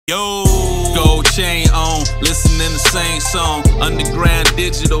Yo, gold chain on, listening the same song. Underground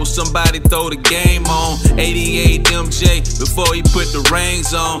digital, somebody throw the game on. 88 MJ before he put the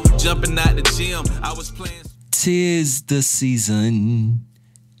rings on. Jumping out the gym, I was playing. 'Tis the season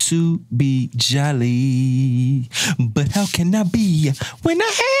to be jolly, but how can I be when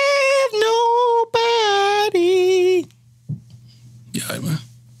I have nobody? Yeah, man.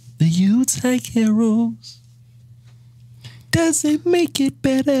 The Utah heroes. Does it make it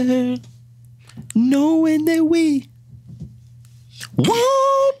better knowing that we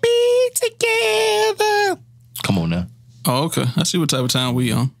won't be together? Come on now. Oh, okay. I see what type of time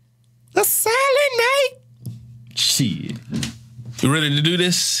we on. A silent night. Shit. You ready to do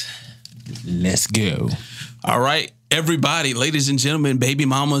this? Let's go. All right. Everybody, ladies and gentlemen, baby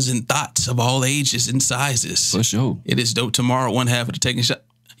mamas and thoughts of all ages and sizes. For sure. It is Dope Tomorrow, one half of the Taking Shot.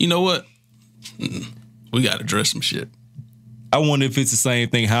 You know what? We got to address some shit. I wonder if it's the same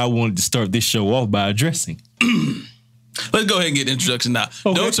thing how I wanted to start this show off by addressing. Let's go ahead and get the introduction now.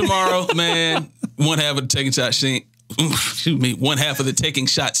 Okay. Dope Tomorrow, man, one half of the Taking Shots team. One half of the Taking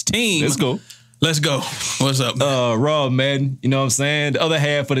Shots team. Let's go. Let's go. What's up, man? Rob Madden, you know what I'm saying? The other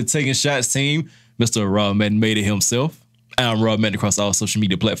half of the Taking Shots team, Mr. Rob Madden made it himself. I'm Rob Madden across all social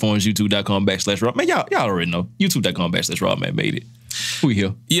media platforms, youtube.com/Rob. Man, y'all already know. youtube.com/Rob Madden made it. We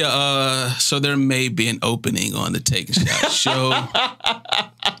here. Yeah, so there may be an opening on the Taking Shots show.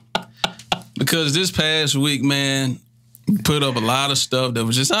 Because this past week, man, put up a lot of stuff that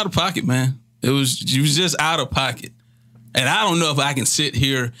was just out of pocket, man. You was just out of pocket. And I don't know if I can sit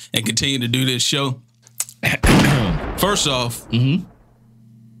here and continue to do this show. First off,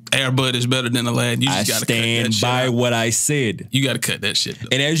 Air Bud is better than Aladdin. You just gotta stand cut that by shit out. what I said. You got to cut that shit.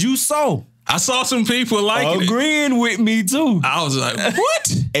 And as you saw, I saw some people liking agreeing with me too. I was like,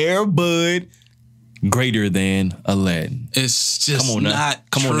 what? Air Bud greater than Aladdin. It's just Come on now. not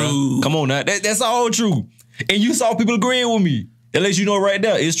Come true. on now. Come on now. That's all true. And you saw people agreeing with me. That lets you know right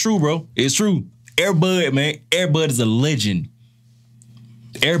there. It's true, bro. It's true. Air Bud, man. Air Bud is a legend.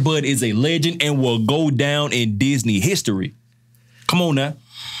 Air Bud is a legend and will go down in Disney history. Come on now.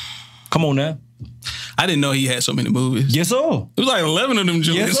 Come on now. I didn't know he had so many movies. Yes, sir. It was like 11 of them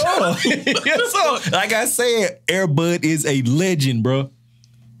joints. Yes, sir. Yes, sir. Like I said, Air Bud is a legend, bro.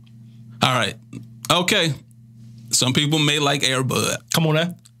 All right. Okay. Some people may like Air Bud. Come on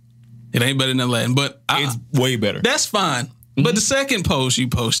now. It ain't better than Aladdin, but It's way better. that's fine. But the second post you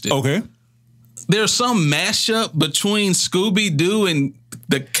posted, Okay. there's some mashup between Scooby-Doo and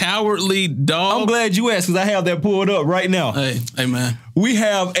the Cowardly Dog. I'm glad you asked because I have that pulled up right now. Hey, man. We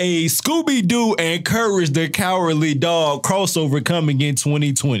have a Scooby-Doo and Courage the Cowardly Dog crossover coming in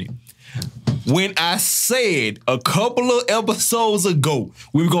 2020. When I said a couple of episodes ago,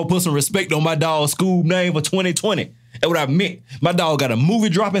 we were going to put some respect on my dog Scoob name for 2020. That's what I meant. My dog got a movie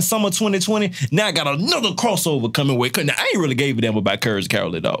dropping summer 2020. Now I got another crossover coming with. Now, I ain't really gave a damn about Courage the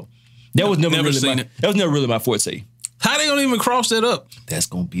Cowardly Dog. That was never really my forte. How they gonna even cross that up? That's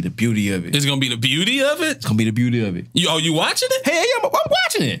going to be the beauty of it. It's gonna be the beauty of it? It's going to be the beauty of it. You watching it? Hell yeah, I'm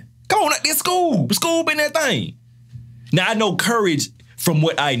watching it. Come on, this Scoob in that thing. Now I know Courage from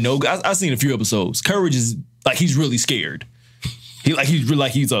what I know. I've seen a few episodes. Courage is like he's really scared.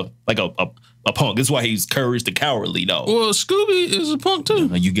 He's a punk. That's why he's Courage the Cowardly Dog. Well, Scooby is a punk too.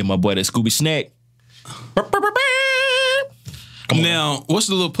 You get my boy that Scooby snack. Now, what's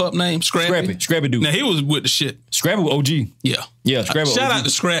the little pup name? Scrappy Doo. Now he was with the shit. Scrappy OG. Yeah. Scrappy. Shout OG. out to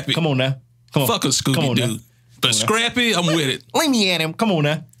Scrappy. Come on now. Come on. Fuck a Scooby Doo. But Scrappy, I'm with it. Leave me at him. Come on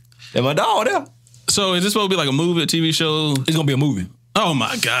now. That's my dog there. So is this supposed to be like a movie, a TV show? It's gonna be a movie. Oh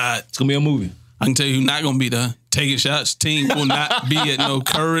my God. It's gonna be a movie. I can tell you who's not gonna be the Taking Shots team will not be at no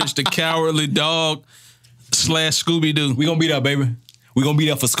Courage the Cowardly Dog / Scooby Doo. We gonna be there, baby. We gonna be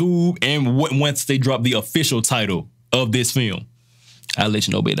there for Scoob, and once they drop the official title of this film, I'll let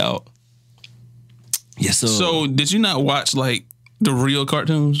you know, big dog. Yes, sir. So did you not watch like the real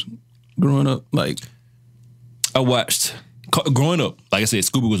cartoons growing up? Like I watched growing up. Like I said,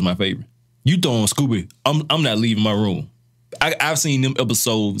 Scooby was my favorite. You throwing Scooby, I'm not leaving my room. I've seen them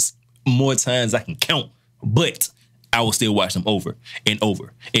episodes more times I can count, but I will still watch them over and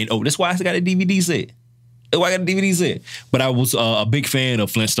over and over. That's why I still got a DVD set. That's why I got a DVD set. But I was a big fan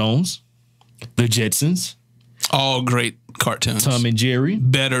of Flintstones, the Jetsons. All great cartoons. Tom and Jerry.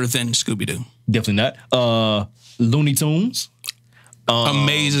 Better than Scooby Doo. Definitely not. Looney Tunes.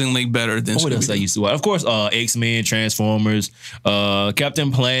 Amazingly better than Scooby-Doo. What else I used to watch? Of course, X-Men, Transformers,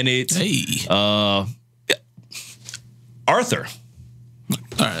 Captain Planet. Hey. Arthur. All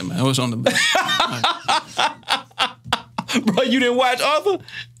right, man. What's on the Bro, you didn't watch Arthur?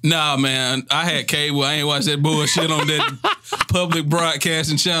 Nah, man. I had cable. I ain't watched that bullshit on that public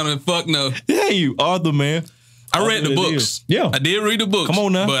broadcasting channel. Fuck no. Yeah, you Arthur, man. I read the books. Yeah. I did read the books. Come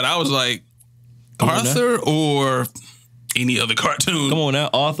on now. But I was like, Arthur or any other cartoon. Come on now.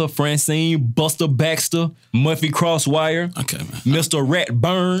 Arthur, Francine, Buster Baxter, Muffy Crosswire. Okay, man. Mr.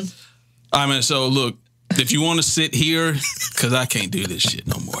 Ratburn. All right, man. So look, if you want to sit here, because I can't do this shit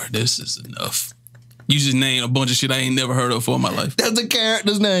no more. This is enough. You just named a bunch of shit I ain't never heard of before in my life. That's the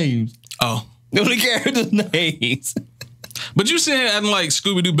characters' names. Oh. Those are the characters' names. But you saying I like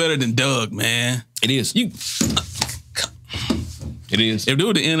Scooby-Doo better than Doug, man. It is. It is. If they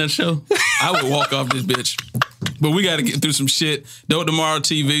were the end of the show, I would walk off this bitch. But we got to get through some shit. Dope Tomorrow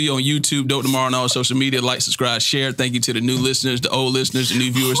TV on YouTube, Dope Tomorrow on all social media. Like, subscribe, share. Thank you to the new listeners, the old listeners, the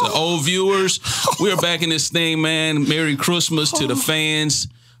new viewers, the old viewers. We are back in this thing, man. Merry Christmas to the fans.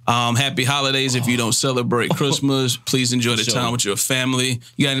 Happy holidays if you don't celebrate Christmas. Please enjoy the time with your family.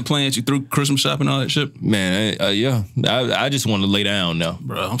 You got any plans? You through Christmas shopping and all that shit? Man, yeah. I just want to lay down now.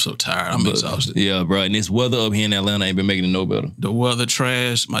 Bro, I'm so tired. I'm exhausted. Yeah, bro. And this weather up here in Atlanta ain't been making it no better. The weather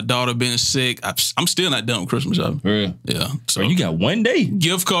trash. My daughter been sick. I'm still not done with Christmas shopping. For real? Yeah. So bro, you got one day?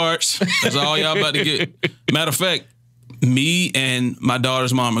 Gift cards. That's all y'all about to get. Matter of fact, me and my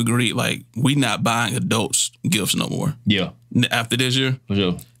daughter's mom agreed, like, we not buying adults gifts no more. Yeah. After this year. For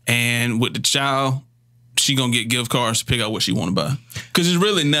sure. And with the child, she gonna get gift cards to pick out what she want to buy. Because there's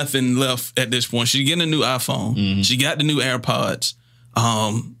really nothing left at this point. She getting a new iPhone. Mm-hmm. She got the new AirPods.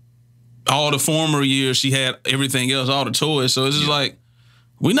 All the former years, she had everything else, all the toys. So it's just like,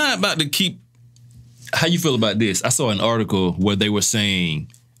 we're not about to keep. How you feel about this? I saw an article where they were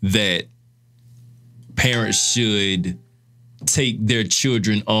saying that parents should take their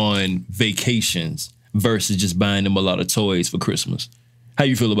children on vacations versus just buying them a lot of toys for Christmas. How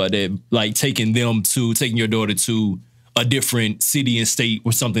you feel about that? Like taking your daughter to a different city and state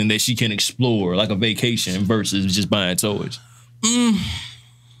or something that she can explore, like a vacation versus just buying toys?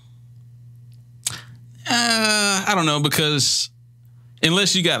 I don't know, because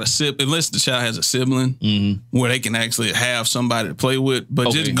unless the child has a sibling where they can actually have somebody to play with,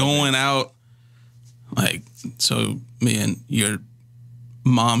 but just going out, like, so me and your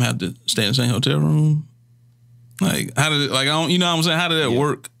mom have to stay in the same hotel room. Like, how did it, like, I don't, you know what I'm saying? How did that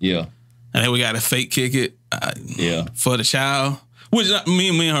work? Yeah. And then we got to fake kick it for the child. Which, me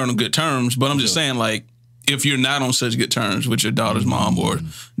and her on good terms, but I'm just saying, like, if you're not on such good terms with your daughter's mom or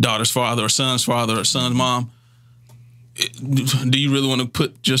daughter's father or son's mom, do you really want to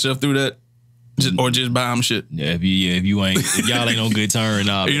put yourself through that? Or just buy them shit? Yeah, if y'all ain't on good terms,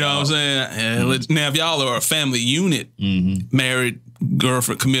 nah, you know what I'm saying? Yeah, now, if y'all are a family unit, married,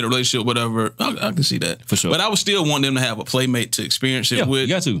 girlfriend, committed relationship, whatever, I can see that. For sure. But I would still want them to have a playmate to experience it with. You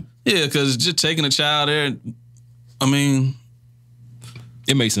got to. Yeah, because just taking a child there, I mean.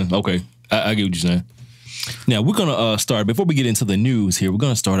 It makes sense. Okay. I get what you're saying. Now, we're going to start, before we get into the news here, we're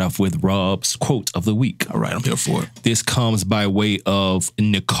going to start off with Rob's quote of the week. All right, I'm here for it. This comes by way of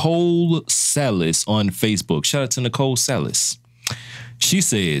Nicole Salas on Facebook. Shout out to Nicole Salas. She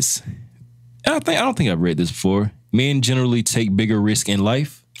says, I don't think I've read this before. Men generally take bigger risks in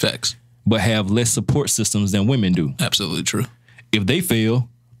life. Facts. But have less support systems than women do. Absolutely true. If they fail,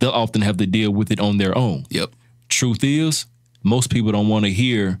 they'll often have to deal with it on their own. Yep. Truth is, most people don't want to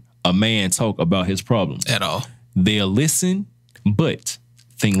hear a man talk about his problems. At all. They'll listen, but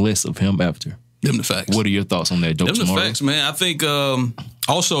think less of him after. Them the facts. What are your thoughts on that, Dope Them Tomorrow? the facts, man. I think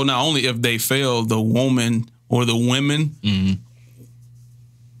also, not only if they fail, the woman or the women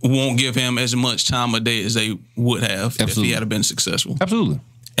won't give him as much time a day as they would have if he had been successful. Absolutely.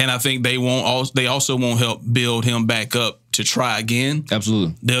 And I think they also won't help build him back up to try again.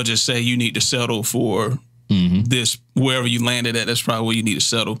 Absolutely. They'll just say you need to settle for this, wherever you landed at, that's probably where you need to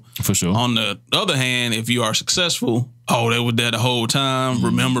settle. For sure. On the other hand, if you are successful, they were there the whole time.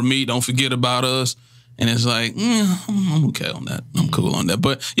 Remember me, don't forget about us. And it's like, I'm okay on that. I'm cool on that.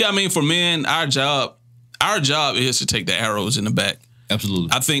 But yeah, I mean, for men, our job is to take the arrows in the back. Absolutely.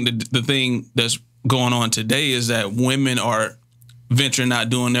 I think the thing that's going on today is that women are venturing out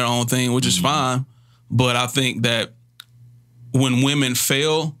doing their own thing, which is fine. But I think that when women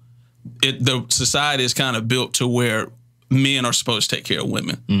fail, the society is kind of built to where men are supposed to take care of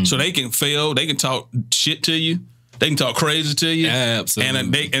women. So they can fail, they can talk shit to you, they can talk crazy to you.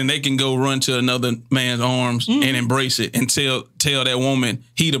 Absolutely. And they can go run to another man's arms and embrace it and tell that woman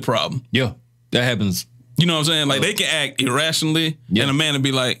he the problem. Yeah, that happens. You know what I'm saying? Like, they can act irrationally, and a man will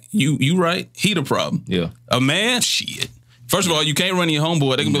be like, you right, he the problem. Yeah. A man, shit. First of all, you can't run to your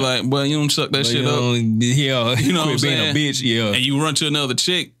homeboy. They can be like, well, you don't suck that shit up. Yeah, you know what I'm being saying? A bitch, yeah. And you run to another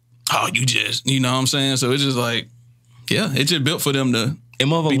chick, you know what I'm saying? So it's just like, yeah, it's just built for them to and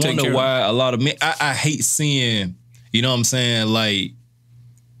motherfuckers taken care wonder of. why a lot of men, I hate seeing, You know what I'm saying? Like,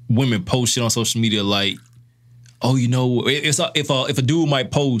 women post shit on social media like, oh, you know, if a dude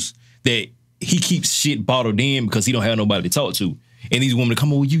might post that he keeps shit bottled in because he don't have nobody to talk to, and these women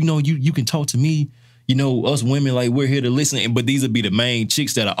come, well, you know, you can talk to me. You know, us women, like, we're here to listen. But these would be the main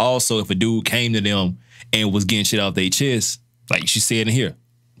chicks that are also, if a dude came to them and was getting shit off their chest, like she said in here,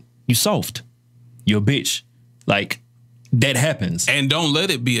 you soft, you're a bitch. Like, that happens. And don't let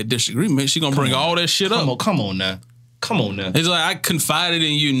it be a disagreement. She gonna bring all that shit up. Come on now. It's like, I confided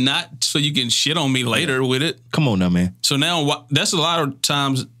in you not so you can shit on me later with it. Come on now, man. So now that's a lot of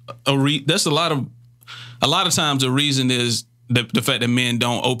times a lot of times the reason is the fact that men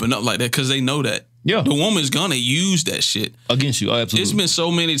don't open up like that because they know that. Yeah. The woman's gonna use that shit against you. Absolutely. It's been so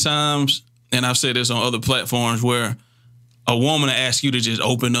many times, and I've said this on other platforms, where a woman will ask you to just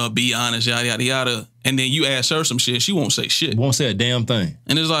open up, be honest, yada, yada, yada. And then you ask her some shit, she won't say shit. Won't say a damn thing.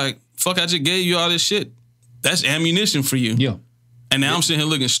 And it's like, fuck, I just gave you all this shit. That's ammunition for you. Yeah. And now I'm sitting here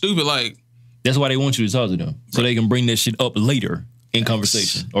looking stupid like. That's why they want you to talk to them. So they can bring that shit up later in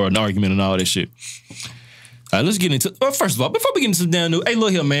conversation or an argument and all that shit. All right, let's get into, first of all, before we get into some damn news, hey,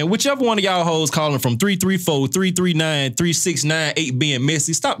 look here, man. Whichever one of y'all hoes calling from 334-339-3698 being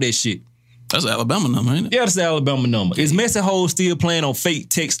messy, stop that shit. That's an Alabama number, ain't it? Yeah, that's the Alabama number. Is messy hoes still playing on fake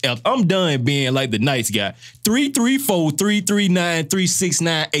text apps? I'm done being like the nice guy.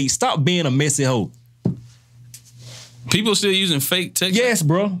 334-339-3698. Stop being a messy hoe. People still using fake text? Yes,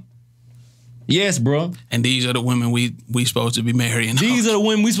 bro. Yes, bro. And these are the women we supposed to be marrying. These are the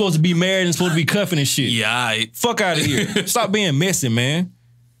women we supposed to be married and supposed to be cuffing and shit. Yeah, all right. Fuck out of here. Stop being messy, man.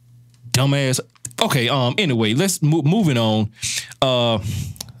 Dumbass. Okay, anyway, let's moving on.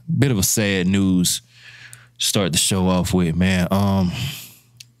 Bit of a sad news. Start the show off with, man.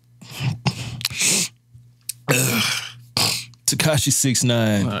 Tekashi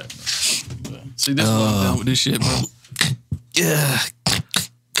 6ix9ine. All right. See, this is what I'm done with this shit, bro. Yeah.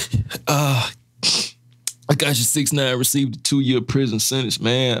 Tekashi 6ix9ine received a 2-year prison sentence,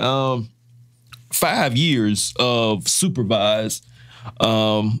 man. 5 years of supervised.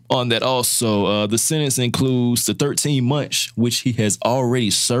 On that also, the sentence includes the 13 months, which he has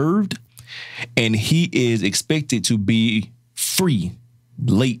already served, and he is expected to be free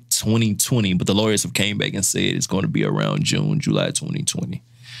late 2020, but the lawyers have came back and said it's going to be around July 2020.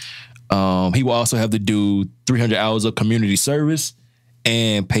 He will also have to do 300 hours of community service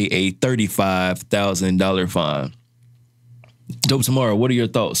and pay a $35,000 fine. Dope Tomorrow, what are your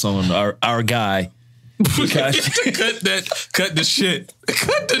thoughts on our guy? Cut the shit.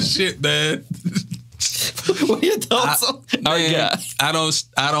 Cut the shit, man. What are your thoughts on our guy? I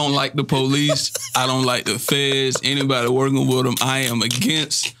don't like the police. I don't like the feds. Anybody working with them, I am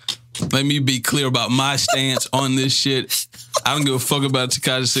against. Let me be clear about my stance on this shit. I don't give a fuck about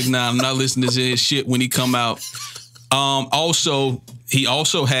Tekashi 6ix9ine. I'm not listening to his shit when he come out. Also, he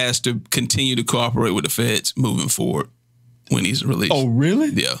also has to continue to cooperate with the feds moving forward when he's released. Oh, really?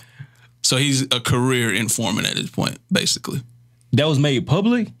 Yeah. So he's a career informant at this point, basically. That was made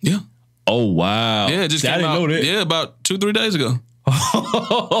public? Yeah. Oh, wow. Yeah, it just came I didn't out, know that. Yeah, about 2-3 days ago.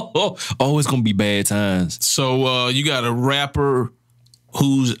 Oh, it's going to be bad times. So you got a rapper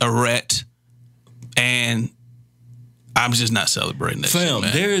who's a rat, and I'm just not celebrating that shit,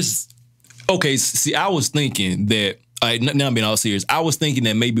 man. There's... Okay, see, I was thinking that... now I'm being all serious. I was thinking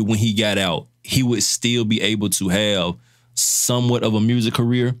that maybe when he got out, he would still be able to have somewhat of a music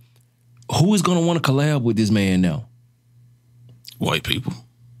career. Who is going to want to collab with this man now? White people.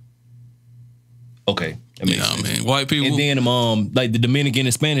 Okay. You know what I mean? White people. And then like the Dominican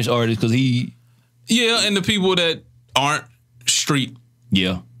and Spanish artists, because he... Yeah, and the people that aren't street.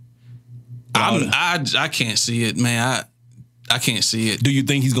 Yeah. I can't see it, man. I can't see it. Do you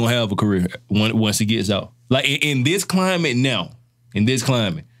think he's going to have a career once he gets out? Like in this climate now, do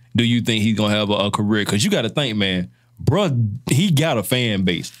you think he's going to have a career? Because you got to think, man, bruh, he got a fan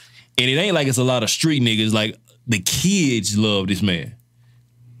base. And it ain't like it's a lot of street niggas. Like, the kids love this man.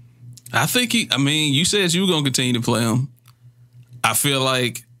 I think you said you were going to continue to play him. I feel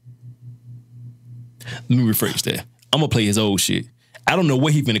like... Let me rephrase that. I'm going to play his old shit. I don't know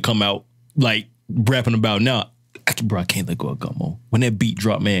what he finna come out, like, rapping about now. I can't let go of Gummo. When that beat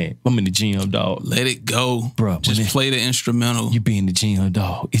drop, man, I'm in the gym, dog. Let it go. Bro, just play the instrumental. You be in the gym,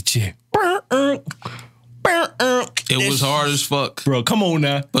 dog. It's just... It was hard as fuck. Bro, come on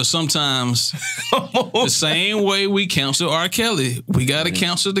now. But sometimes, the same way we counsel R. Kelly, we got to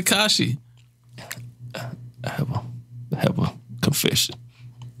counsel Tekashi. I have a confession.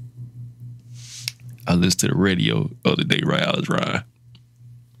 I listened to the radio the other day right I was riding.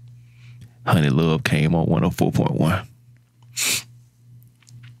 Honey Love came on 104.1.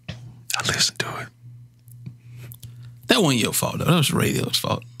 I listened to it. That wasn't your fault, though. That was radio's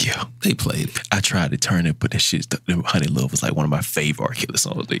fault. Yeah. They played it. I tried to turn it, but that shit, Honey Love was like one of my favorite R. Kelly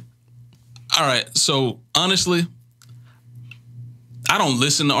songs. All right, so honestly, I don't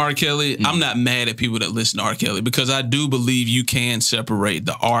listen to R. Kelly. I'm not mad at people that listen to R. Kelly because I do believe you can separate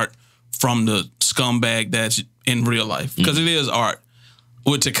the art from the scumbag that's in real life because it is art.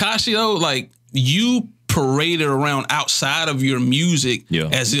 With Tekashi, though, like, you paraded around outside of your music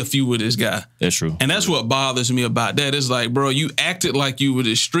as if you were this guy. That's true. And that's what bothers me about that. It's like, bro, you acted like you were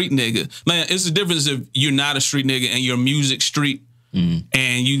this street nigga. Man, it's the difference if you're not a street nigga and your music street and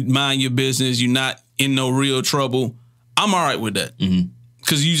you mind your business, you're not in no real trouble. I'm all right with that.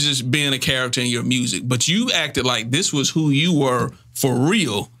 Because you just being a character in your music. But you acted like this was who you were for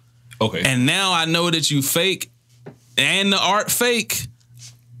real. Okay. And now I know that you fake and the art fake.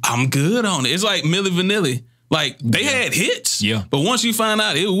 I'm good on it. It's like Milli Vanilli. Like, they had hits. Yeah. But once you find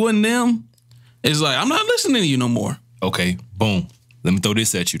out it wasn't them, it's like, I'm not listening to you no more. Okay, boom. Let me throw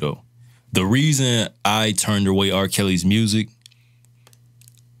this at you, though. The reason I turned away R. Kelly's music,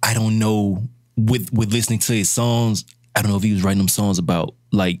 I don't know, with listening to his songs, I don't know if he was writing them songs about,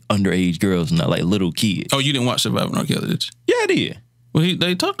 like, underage girls, not like little kids. Oh, you didn't watch Surviving R. Kelly, did you? Yeah, I did. Well,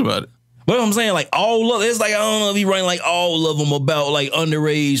 they talked about it. But I'm saying, like, all of it's like, I don't know if he writing like all of them about like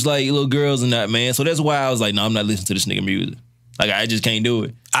underage, like little girls and that, man. So that's why I was like, no, I'm not listening to this nigga music. Like, I just can't do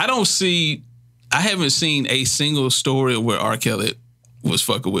it. I haven't seen a single story where R. Kelly was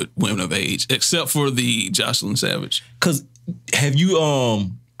fucking with women of age, except for the Jocelyn Savage. Cause have you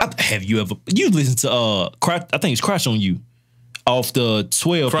listened to I think it's Crash on You off the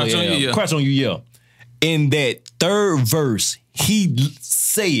 12 Crash on You, yeah. Crash on You, yeah. In that third verse, he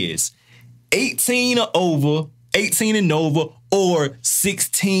says 18 and over, or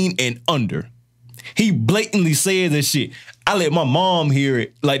 16 and under. He blatantly says that shit. I let my mom hear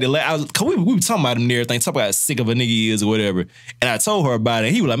it. Like, cause we were talking about him and everything, talking about how sick of a nigga he is or whatever. And I told her about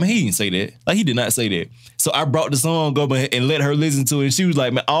it. He was like, man, he didn't say that. Like, he did not say that. So I brought the song up and let her listen to it. And she was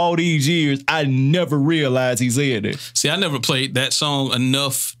like, man, all these years, I never realized he said that. See, I never played that song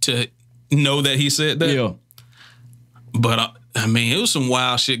enough to know that he said that. Yeah. But I mean, it was some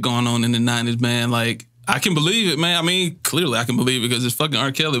wild shit going on in the 90s, man. Like, I can believe it, man. I mean, clearly I can believe it because it's fucking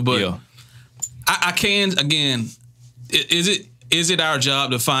R. Kelly. But yeah. I can, again, is it our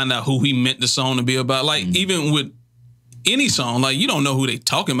job to find out who he meant the song to be about? Like, even with any song, like, you don't know who they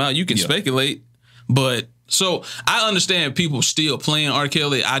talking about. You can speculate. But, so, I understand people still playing R.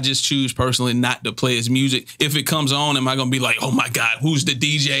 Kelly. I just choose personally not to play his music. If it comes on, am I going to be like, oh my God, who's the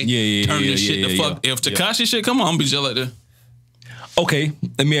DJ? Turn this shit the fuck. If Tekashi shit come on, I'm going to be jealous there. Okay,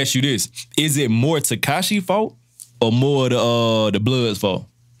 let me ask you this. Is it more Tekashi fault or more the Blood's fault?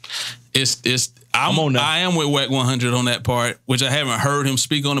 I am with Wack 100 on that part, which I haven't heard him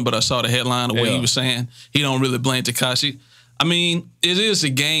speak on it, but I saw the headline the way he was saying. He don't really blame Tekashi. I mean, it is a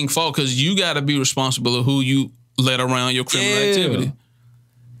gang fault because you got to be responsible of who you let around your criminal activity.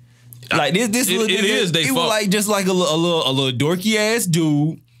 Like it is their fault. Was like just like a little dorky ass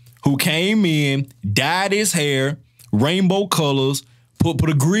dude who came in, dyed his hair rainbow colors, put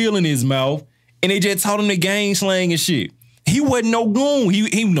a grill in his mouth, and they just taught him the gang slang and shit. He wasn't no goon.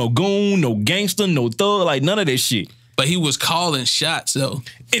 He no goon, no gangster, no thug, like none of that shit. But he was calling shots, though.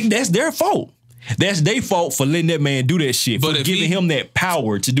 And that's their fault. That's their fault for letting that man do that shit, for giving him that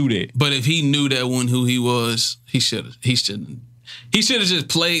power to do that. But if he knew that wasn't who he was, he shouldn't. He should have just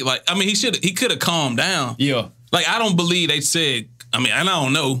played like, I mean, he could have calmed down. Yeah. Like, I don't believe they said, I mean, and I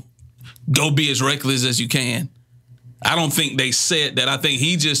don't know, go be as reckless as you can. I don't think they said that. I think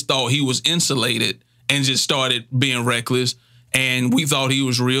he just thought he was insulated and just started being reckless. And we thought he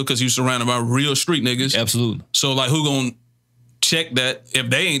was real because he was surrounded by real street niggas. Absolutely. So, like, who gonna check that if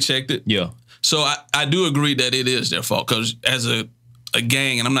they ain't checked it? Yeah. So I do agree that it is their fault because as a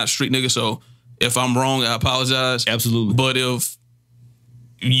gang, and I'm not a street nigga, so if I'm wrong, I apologize. Absolutely. But if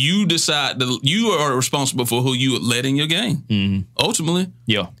you decide that you are responsible for who you let in your gang, ultimately.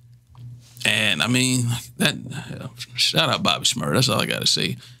 Yeah. And I mean, shout out Bobby Shmurda. That's all I got to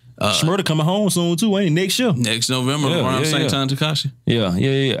say. Shmurda coming home soon too, ain't he? Next year. Next November, around the same time Tekashi.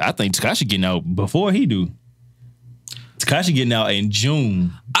 Yeah. I think Tekashi getting out before he do. Tekashi getting out in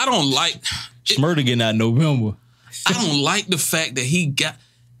June. I don't like... Shmurda getting out in November. I don't like the fact that he got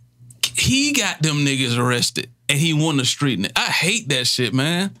them niggas arrested and he won the street. I hate that shit,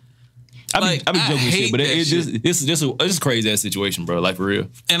 man. I be joking with shit, but it's just a crazy ass situation, bro. Like, for real.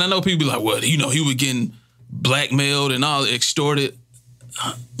 And I know people be like, well, you know, he was getting blackmailed and all extorted.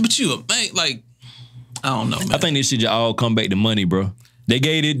 But you, man, like, I don't know, man. I think this shit just all come back to money, bro. They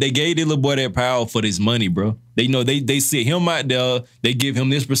gave the little boy that power for this money, bro. They sit him out there, they give him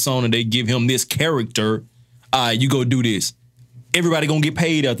this persona, they give him this character all right, you go do this. Everybody gonna get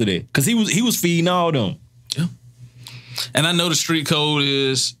paid after that. Because he was feeding all them. Yeah. And I know the street code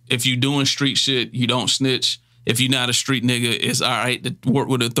is if you doing street shit, you don't snitch. If you're not a street nigga, it's all right to work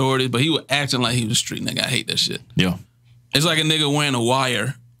with authorities. But he was acting like he was a street nigga. I hate that shit. Yeah. It's like a nigga wearing a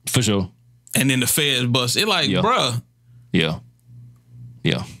wire. For sure. And then the feds bust. It like, bruh. Yeah.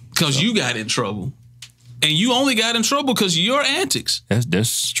 Yeah. Because you got in trouble. And you only got in trouble because of your antics.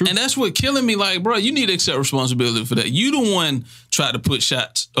 That's true. And that's what killing me. Like, bro, you need to accept responsibility for that. You the one tried to put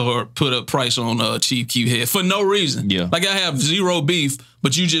shots or put a price on Chief Keef head for no reason. Yeah. Like, I have zero beef,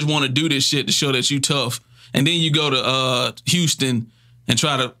 but you just want to do this shit to show that you tough. And then you go to Houston and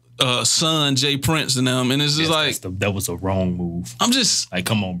try to son Jay Prince and them. And it's just that was a wrong move. I'm just like,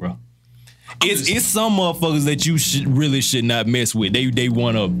 come on, bro. It's some motherfuckers that you should not mess with. They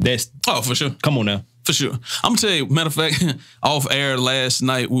want to. That's for sure. Come on now. For sure. I'm gonna tell you, matter of fact, off air last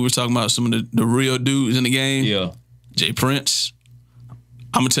night, we were talking about some of the real dudes in the game. Yeah. Jay Prince.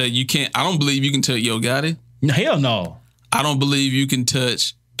 I'm gonna tell you, I don't believe you can touch Yo Gotti. Hell no. I don't believe you can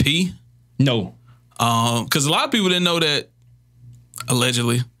touch P. No. Because a lot of people didn't know that,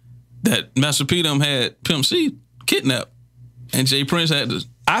 allegedly, that Master P them had Pimp C kidnapped. And Jay Prince had to.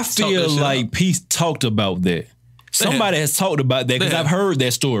 I feel like P talked about that. Somebody has talked about that because I've heard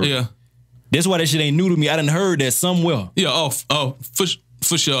that story. Yeah. That's why that shit ain't new to me. I done heard that somewhere. Yeah,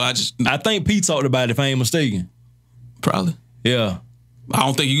 for sure. I think P talked about it if I ain't mistaken. Probably. Yeah. I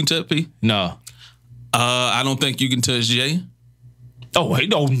don't think you can touch P. No. I don't think you can touch Jay. Oh, wait,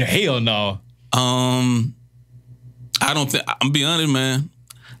 no, hell no. I don't think, I'm be honest, man.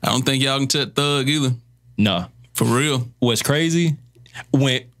 I don't think y'all can touch Thug either. Nah. For real. What's crazy?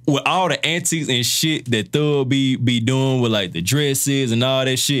 With all the antics and shit that Thug be doing with like the dresses and all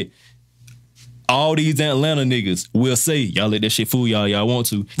that shit, all these Atlanta niggas will say, y'all let that shit fool y'all want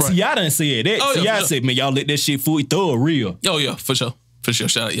to. Right. See, y'all done said that. Oh, so yeah, y'all said, man, y'all let that shit fool Thug real. Oh, yeah, for sure. For sure.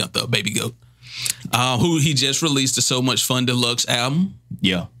 Shout out Young Thug, Baby Goat. Who he just released the So Much Fun Deluxe album.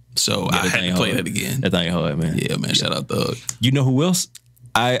 Yeah. So I had to play that again. That thing hard, man. Yeah, man. Shout out Thug. You know who else?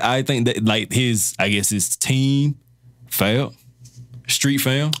 I think that like his team, Fab, Street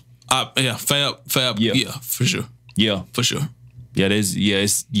Fam. Yeah, Fab. Yeah, for sure. Yeah. For sure. Yeah,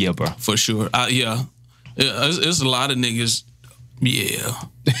 bro. For sure. Yeah. It's a lot of niggas. Yeah.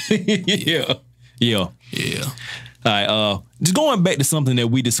 Yeah. All right, just going back to something that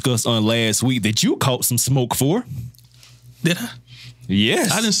we discussed on last week that you caught some smoke for. Did I?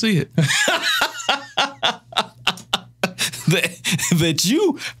 Yes. I didn't see it. that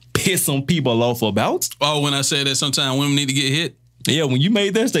you piss some people off about. Oh, when I said that sometimes women need to get hit? Yeah, when you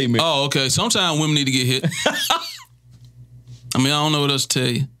made that statement. Oh, okay. Sometimes women need to get hit. I mean, I don't know what else to tell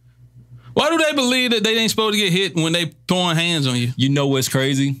you. Why do they believe that they ain't supposed to get hit when they throwing hands on you? You know what's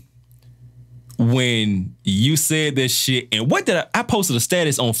crazy? When you said that shit, and what did I posted a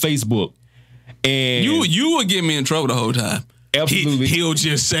status on Facebook, and you would get me in trouble the whole time. Absolutely. He'll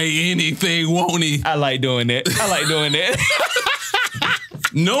just say anything, won't he? I like doing that.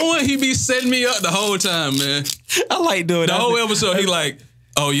 Knowing he be setting me up the whole time, man. I like doing the whole episode. He like,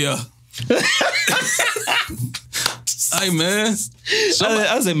 oh yeah. Hey man,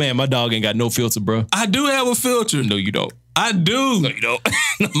 I said, man, my dog ain't got no filter, bro. I do have a filter. No, you don't. I do. No, you don't.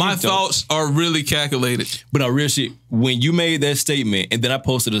 My thoughts are really calculated. But no, real shit. When you made that statement, and then I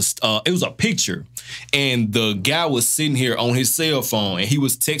posted it was a picture, and the guy was sitting here on his cell phone, and he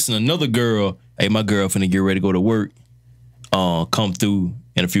was texting another girl. Hey, my girl finna get ready to go to work. Come through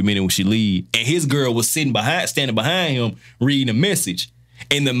in a few minutes when she leave. And his girl was standing behind him, reading a message.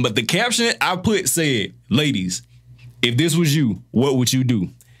 And but the caption I put said, "Ladies, if this was you, what would you do?"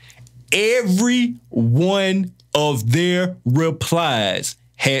 Every one of their replies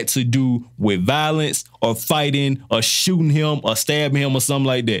had to do with violence or fighting or shooting him or stabbing him or something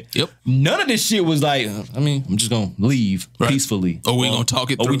like that. Yep. None of this shit was like, I mean, I'm just gonna leave peacefully. Or we gonna talk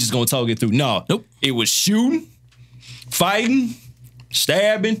it through. Or we just gonna talk it through. No. Nope. It was shooting, fighting,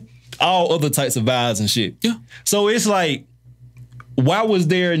 stabbing, all other types of violence and shit. Yeah. So it's like, why was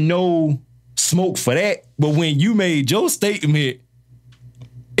there no smoke for that? But when you made your statement,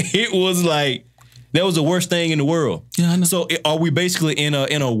 it was like, that was the worst thing in the world. Yeah, I know. So are we basically in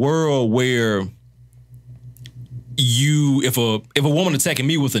a world where if a woman attacking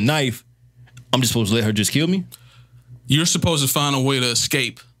me with a knife, I'm just supposed to let her just kill me? You're supposed to find a way to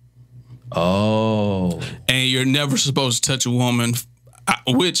escape. Oh. And you're never supposed to touch a woman,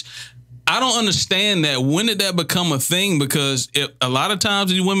 which I don't understand that. When did that become a thing? Because a lot of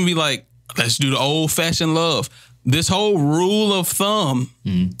times these women be like, let's do the old-fashioned love. This whole rule of thumb,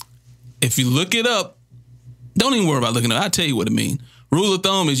 if you look it up, don't even worry about looking it up. I'll tell you what it means. Rule of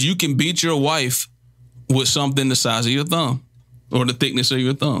thumb is you can beat your wife with something the size of your thumb or the thickness of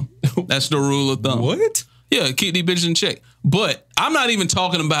your thumb. That's the rule of thumb. What? Yeah, keep these bitches in check. But I'm not even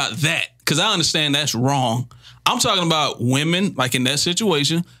talking about that because I understand that's wrong. I'm talking about women, like in that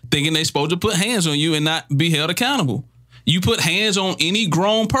situation, thinking they're supposed to put hands on you and not be held accountable. You put hands on any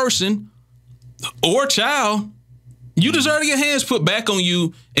grown person or child, you deserve to get hands put back on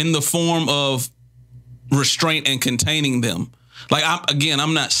you in the form of restraint and containing them. Like,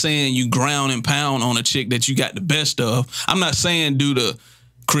 I'm not saying you ground and pound on a chick that you got the best of. I'm not saying do the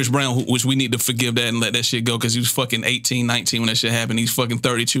Chris Brown, which we need to forgive that and let that shit go because he was fucking 18, 19 when that shit happened. He's fucking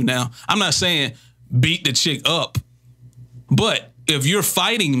 32 now. I'm not saying beat the chick up. But if you're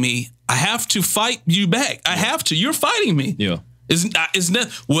fighting me, I have to fight you back. I have to. You're fighting me. Yeah. It's not,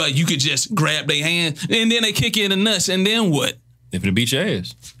 well, you could just grab their hand and then they kick you in the nuts and then what? If it beat your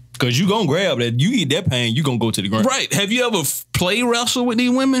ass. Because you going to grab that. You eat that pain, you going to go to the ground. Right. Have you ever play wrestle with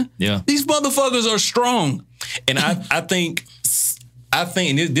these women? Yeah. These motherfuckers are strong. And I think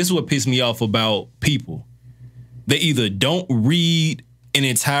and this is what pissed me off about people. They either don't read an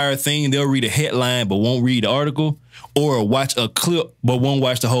entire thing, they'll read a headline but won't read the article, or watch a clip but won't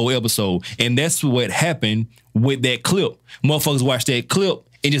watch the whole episode. And that's what happened with that clip. Motherfuckers watched that clip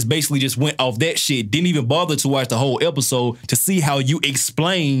and just basically just went off that shit. Didn't even bother to watch the whole episode to see how you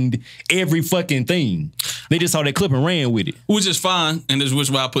explained every fucking thing. They just saw that clip and ran with it. Which is fine, and this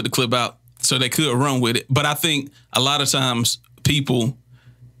is why I put the clip out, so they could run with it. But I think a lot of times people,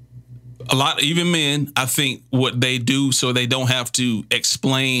 even men, I think what they do so they don't have to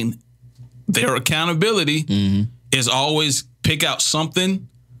explain their accountability is always pick out something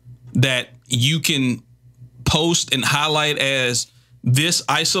that you can post and highlight as this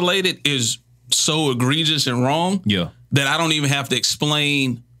isolated is so egregious and wrong that I don't even have to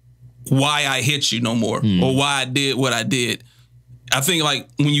explain why I hit you no more or why I did what I did. I think like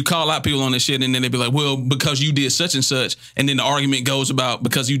when you call out people on this shit and then they be like, well, because you did such and such, and then the argument goes about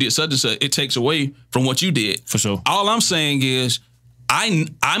because you did such and such, it takes away from what you did. For sure. All I'm saying is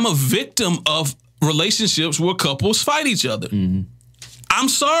I'm a victim of relationships where couples fight each other. I'm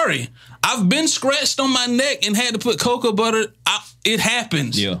sorry. I've been scratched on my neck and had to put cocoa butter. It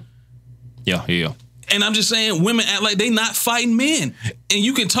happens. Yeah. And I'm just saying women act like they not fighting men. And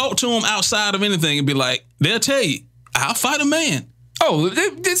you can talk to them outside of anything and be like, they'll tell you, I'll fight a man. Oh,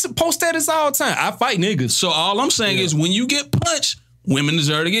 they post status all the time. I fight niggas. So all I'm saying is when you get punched, women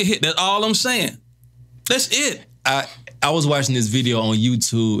deserve to get hit. That's all I'm saying. That's it. I was watching this video on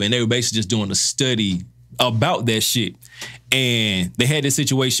YouTube and they were basically just doing a study about that shit. And they had this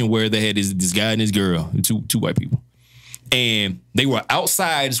situation where they had this guy and this girl, two white people. And they were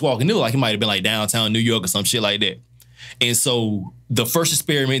outside just walking. It looked like it might have been like downtown New York or some shit like that. And so the first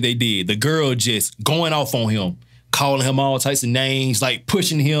experiment they did, the girl just going off on him, calling him all types of names, like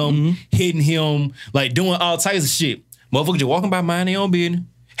pushing him, hitting him, like doing all types of shit. Motherfuckers just walking by minding their own business.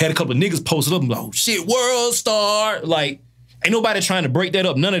 Had a couple of niggas posted up and like, oh shit, world star. Like, ain't nobody trying to break that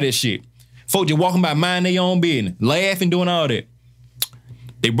up, none of that shit. Folks just walking by minding their own business, laughing, doing all that.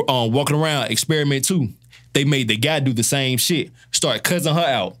 They walking around, experiment 2. They made the guy do the same shit, start cussing her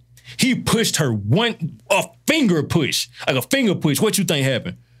out. He pushed her a finger push, like a finger push. What you think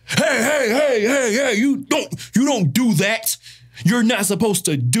happened? Hey, you don't do that. You're not supposed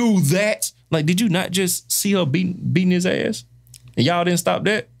to do that. Like, did you not just see her beating his ass? And y'all didn't stop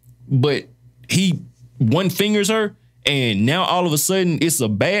that? But he one fingers her, and now all of a sudden it's a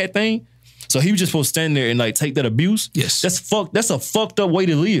bad thing? So he was just supposed to stand there and like take that abuse? Yes. That's a fucked up way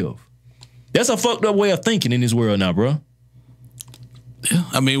to live. That's a fucked up way of thinking in this world now, bro. Yeah.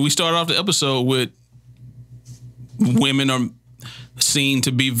 I mean, we started off the episode with women are seen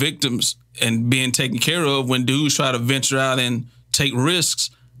to be victims and being taken care of when dudes try to venture out and take risks.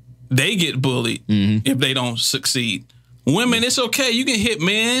 They get bullied if they don't succeed. Women, it's okay. You can hit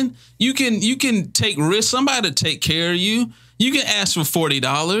men. You can take risks. Somebody to take care of you. You can ask for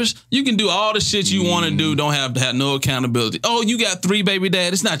 $40. You can do all the shit you want to do. Don't have to have no accountability. Oh, you got 3 baby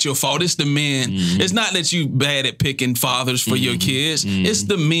dads. It's not your fault. It's the men. It's not that you bad at picking fathers for your kids. It's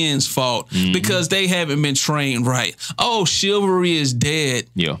the men's fault because they haven't been trained right. Oh, chivalry is dead.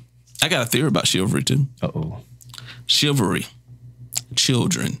 Yeah. I got a theory about chivalry too. Chivalry,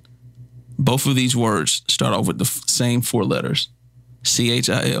 children. Both of these words start off with the same 4 letters,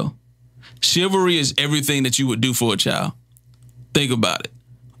 CHIL. Chivalry is everything that you would do for a child. Think about it.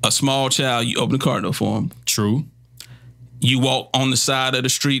 A small child, you open the car door for him. True. You walk on the side of the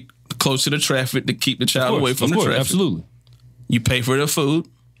street close to the traffic to keep the child away from the traffic. Absolutely. You pay for their food.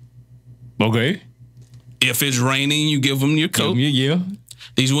 Okay. If it's raining, you give them your coat. Yeah.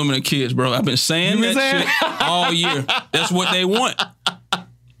 These women are kids, bro. I've been saying that shit all year. That's what they want.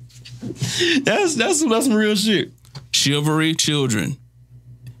 That's some real shit. Chivalry, children.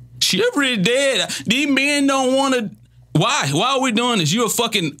 Chivalry dead. These men don't want to. Why? Why are we doing this? You're a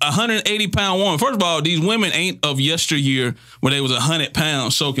fucking 180-pound woman. First of all, these women ain't of yesteryear where they was 100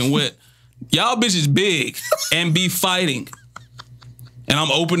 pounds soaking wet. Y'all bitches big and be fighting. And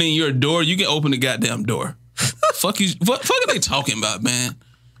I'm opening your door. You can open the goddamn door. Fuck you. Fuck are they talking about, man?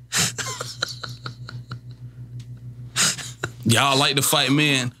 Y'all like to fight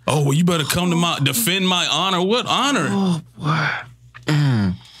men. Oh, well, you better come to defend my honor. What honor? Oh, boy.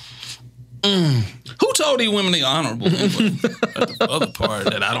 Who told these women they honorable? That's the other part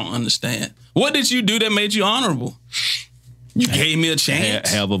that I don't understand. What did you do that made you honorable? You gave me a chance.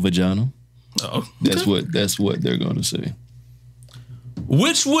 Have a vagina. Oh, okay. That's what they're gonna say.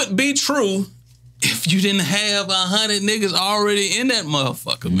 Which would be true if you didn't have 100 niggas already in that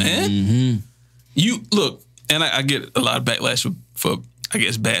motherfucker, man. Mm-hmm. You look, and I get a lot of backlash for I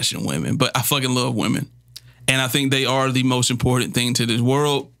guess bashing women, but I fucking love women, and I think they are the most important thing to this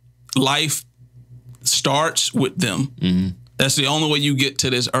world. Life starts with them. Mm-hmm. That's the only way you get to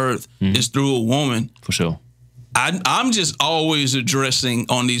this earth is through a woman. For sure. I'm just always addressing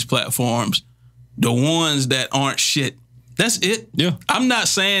on these platforms the ones that aren't shit. That's it. Yeah. I'm not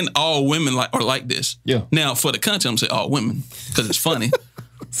saying all women are like this. Yeah. Now, for the content, I'm saying all women because it's funny.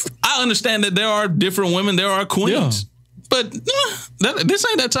 I understand that there are different women. There are queens. Yeah. But this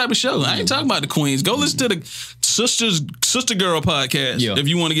ain't that type of show. I ain't talking about the queens. Go listen to the Sister Girl podcast if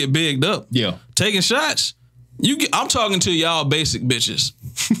you want to get bigged up. Yeah. Taking shots. I'm talking to y'all basic bitches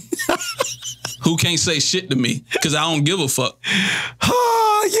who can't say shit to me because I don't give a fuck.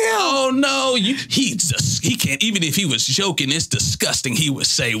 Oh, yeah. Oh, no. He can't. Even if he was joking, it's disgusting. He would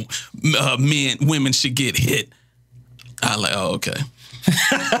say women should get hit. I like, oh, okay.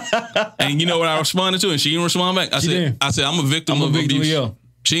 And you know what I responded to? And she didn't respond back. I said, I'm a victim of abuse. Yeah.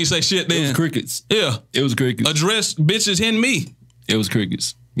 She didn't say shit then. It was crickets. Yeah. It was crickets. Address bitches hitting me. It was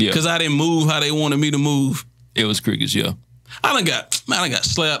crickets. Yeah. Because I didn't move how they wanted me to move. It was crickets, yeah. I done got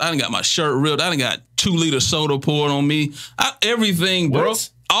slapped. I done got my shirt ripped. I done got 2-liter soda poured on me. Everything, bro. What?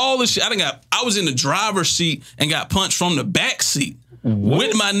 All the shit. I was in the driver's seat and got punched from the back seat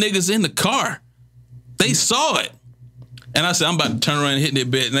with my niggas in the car. They saw it. And I said, I'm about to turn around and hit that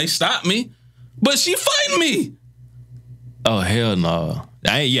bed. And they stopped me. But she fighting me. Oh, hell no.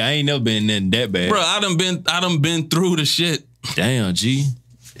 I ain't never been in that bad. Bro, I done been through the shit. Damn, G.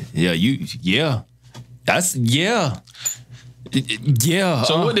 Yeah, That's, yeah.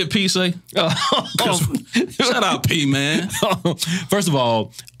 So what did P say? Shout out P, man. First of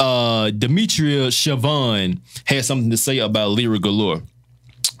all, Demetria Siobhan had something to say about Lyra Galore.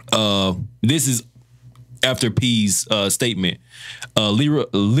 This is after P's statement. Lyra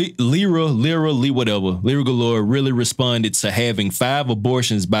Galore really responded to having 5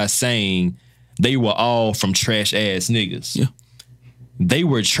 abortions by saying they were all from trash ass niggas. Yeah. They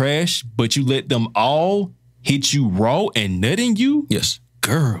were trash, but you let them all hit you raw and nut in you? Yes.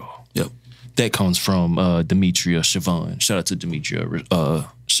 Girl. Yep. That comes from Demetria Siobhan. Shout out to Demetria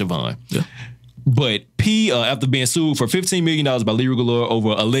Siobhan. Yeah. But P, after being sued for $15 million by Lyra Galore over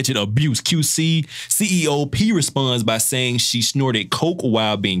alleged abuse, QC CEO P responds by saying she snorted coke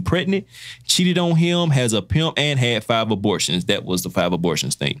while being pregnant, cheated on him, has a pimp, and had 5 abortions. That was the 5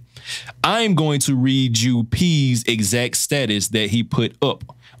 abortions thing. I'm going to read you P's exact status that he put up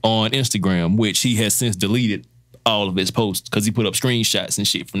on Instagram, which he has since deleted all of his posts because he put up screenshots and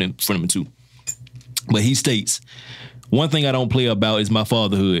shit from them too. But he states, one thing I don't play about is my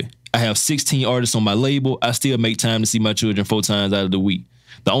fatherhood. I have 16 artists on my label. I still make time to see my children 4 times out of the week.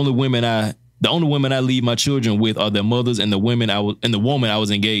 The only women I leave my children with are their mothers and the woman I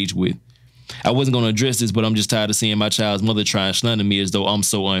was engaged with. I wasn't going to address this, but I'm just tired of seeing my child's mother try and slander me as though I'm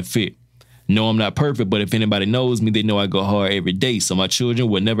so unfit. No, I'm not perfect, but if anybody knows me, they know I go hard every day, so my children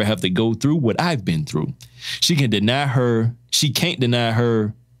will never have to go through what I've been through. She can't deny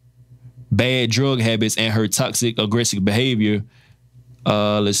her bad drug habits and her toxic, aggressive behavior.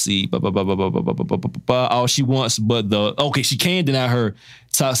 Let's see. All she wants, she can deny her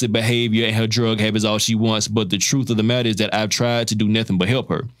toxic behavior and her drug habits all she wants, but the truth of the matter is that I've tried to do nothing but help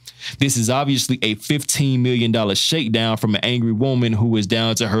her. This is obviously a $15 million shakedown from an angry woman who is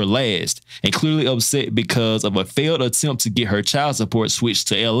down to her last and clearly upset because of a failed attempt to get her child support switched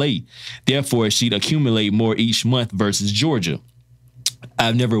to LA. Therefore, she'd accumulate more each month versus Georgia.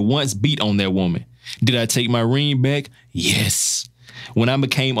 I've never once beat on that woman. Did I take my ring back? Yes. When I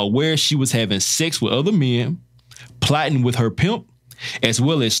became aware she was having sex with other men, plotting with her pimp, as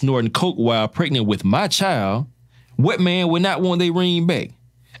well as snorting coke while pregnant with my child, what man would not want their ring back?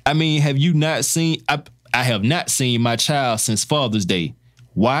 I mean, have you not seen? I have not seen my child since Father's Day.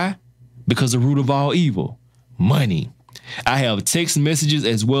 Why? because the root of all evil, money. I have text messages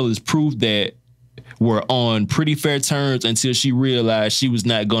as well as proof that were on pretty fair terms until she realized she was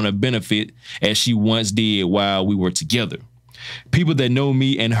not going to benefit as she once did while we were together. People that know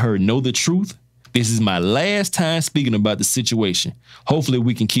me and her know the truth. This is my last time speaking about the situation. Hopefully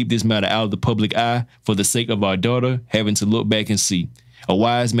we can keep this matter out of the public eye for the sake of our daughter having to look back and see. A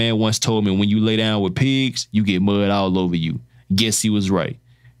wise man once told me when you lay down with pigs, you get mud all over you. Guess he was right.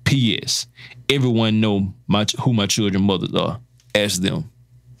 P.S. Everyone know who my children's mothers are. Ask them.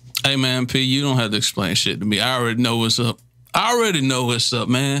 Hey, man, P, you don't have to explain shit to me. I already know what's up. I already know what's up,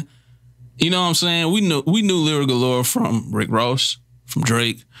 man. You know what I'm saying? We knew Lyric Galore from Rick Ross, from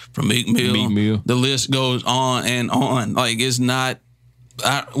Drake, from Meek Mill. The list goes on and on. Like, it's not...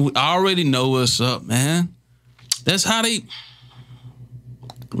 I already know what's up, man. That's how they...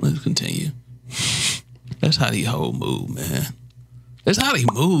 Let's continue. That's how they whole move, man. That's how they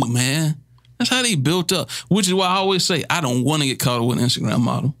move, man. That's how they built up. Which is why I always say I don't want to get caught up with an Instagram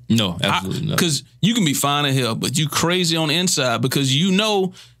model. No, absolutely not. Because you can be fine as hell, but you crazy on the inside because you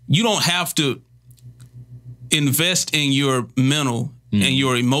know you don't have to invest in your mental and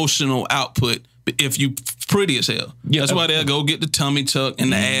your emotional output if you pretty as hell. Yeah, that's why they'll go get the tummy tuck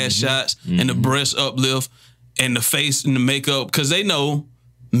and the ass shots and the breast uplift and the face and the makeup because they know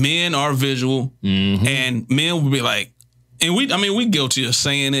men are visual and men will be like, and we guilty of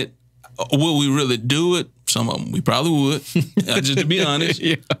saying it. Will we really do it? Some of them we probably would. Just to be honest.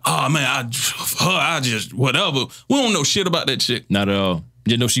 Yeah. Oh man, I just whatever. We don't know shit about that chick. Not at all.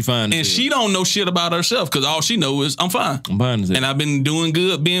 Just know she fine. And she don't know shit about herself because all she know is I'm fine. I'm fine. And I've been doing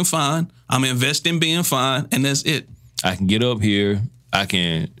good being fine. I'm investing being fine, and that's it. I can get up here. I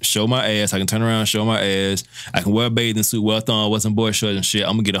can show my ass. I can turn around and show my ass. I can wear a bathing suit, well thong, wear some boy shorts and shit.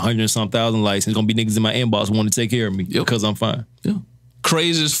 I'm gonna get 100 and some thousand likes. There's gonna be niggas in my inbox who want to take care of me because I'm fine. Yeah.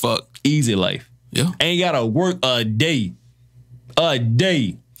 Crazy as fuck. Easy life. Yeah. Ain't gotta work a day. A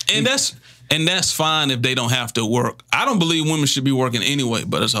day. And that's fine if they don't have to work. I don't believe women should be working anyway,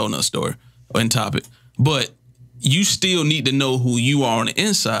 but that's a whole nother story and topic. But you still need to know who you are on the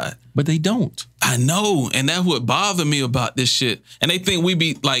inside. But they don't. I know. And that's what bothered me about this shit. And they think we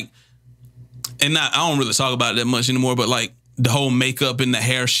be like, and I don't really talk about it that much anymore, but like the whole makeup and the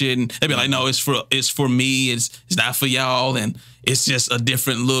hair shit. And they be like, no, it's for me. It's not for y'all. And it's just a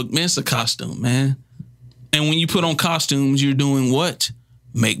different look. Man, it's a costume, man. And when you put on costumes, you're doing what?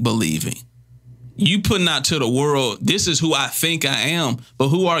 Make believing. You putting out to the world, this is who I think I am, but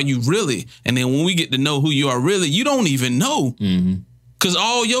who are you really? And then when we get to know who you are really, you don't even know. Because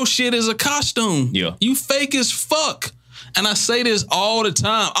all your shit is a costume. Yeah. You fake as fuck. And I say this all the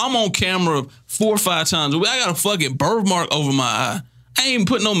time. I'm on camera 4 or 5 times a week. I got a fucking birthmark over my eye. I ain't even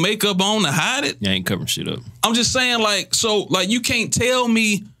putting no makeup on to hide it. You ain't covering shit up. I'm just saying, like, so, like, you can't tell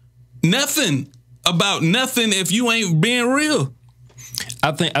me nothing about nothing if you ain't being real.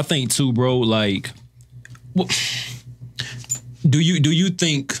 I think too, bro, like, do you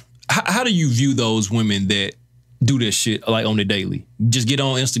think, how do you view those women that do this shit, like, on the daily? Just get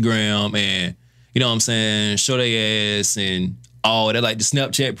on Instagram and, you know what I'm saying, show their ass and all that, like the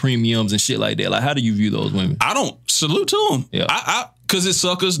Snapchat premiums and shit like that. Like, how do you view those women? I don't salute to them. Yeah. Because it's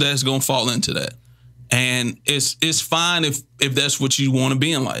suckers that's going to fall into that. And it's fine if that's what you want to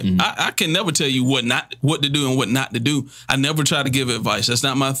be in life. I can never tell you what to do and what not to do. I never try to give advice. That's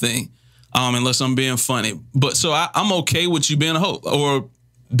not my thing, unless I'm being funny. But so I'm okay with you being a hoe or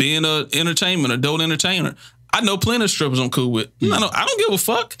being an adult entertainer. I know plenty of strippers I'm cool with. I don't give a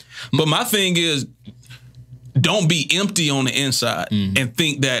fuck. But my thing is, don't be empty on the inside and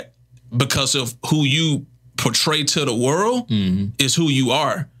think that because of who you portray to the world is who you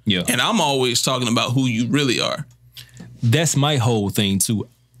are. Yeah. And I'm always talking about who you really are. That's my whole thing too.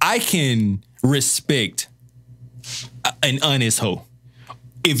 I can respect an honest hoe.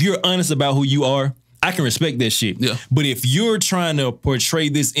 If you're honest about who you are, I can respect that shit. Yeah. But if you're trying to portray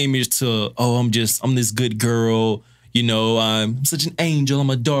this image to, I'm this good girl, you know, I'm such an angel, I'm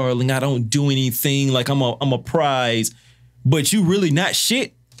a darling, I don't do anything, like I'm a prize, but you really not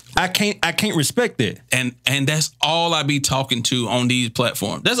shit, I can't respect that. And that's all I be talking to on these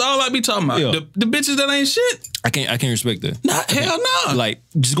platforms. That's all I be talking about. Yeah. The bitches that ain't shit. I can't respect that. Hell no. Like,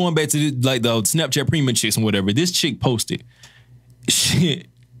 just going back to the Snapchat premium chicks and whatever, this chick posted shit,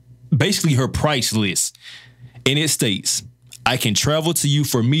 basically her price list. And it states, I can travel to you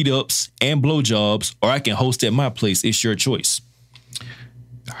for meetups and blowjobs, or I can host at my place. It's your choice.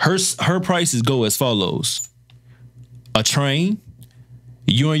 Her prices go as follows. A train,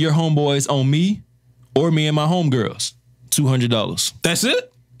 you and your homeboys on me, or me and my homegirls, $200. That's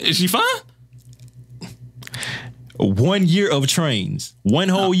it? Is she fine? 1 year of trains. One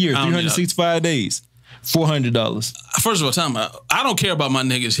whole year, 365 days. $400. First of all, time out. I don't care about my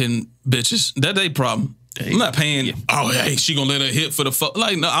niggas hitting bitches. That's their problem. I'm not paying. Yeah. Oh, hey, she gonna let her hit for the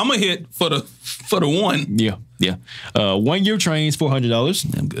like. No, I'm gonna hit for the one. Yeah. 1 year trains,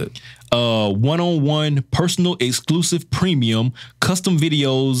 $400. I'm good. One-on-one personal exclusive premium custom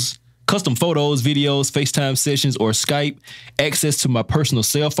videos, custom photos, videos, FaceTime sessions, or Skype. Access to my personal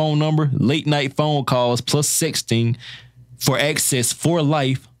cell phone number, late night phone calls plus sexting for access for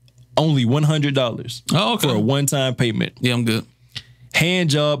life. Only $100. Oh, okay. For a one-time payment. Yeah, I'm good. Hand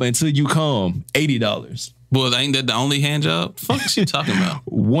job until you come, $80. Boy, ain't that the only hand job? The fuck is she talking about?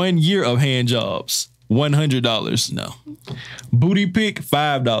 1 year of hand jobs, $100. No. Booty pick,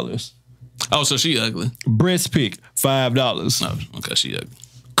 $5. Oh, so she ugly. Breast pick, $5. Oh, okay, she ugly.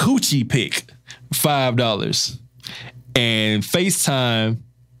 Coochie pick, $5. And FaceTime,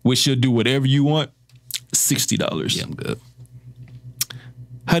 which she'll do whatever you want, $60. Yeah, I'm good.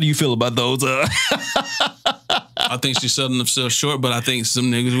 How do you feel about those? I think she's selling themselves short, but I think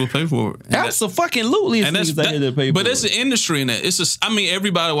some niggas will pay for it. Absolutely. And that's but it's an industry in that. I mean,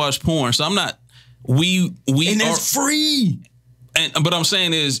 everybody watch porn, so I'm not. We and that's free. But I'm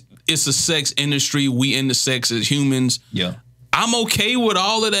saying is it's a sex industry. We into sex as humans. Yeah. I'm okay with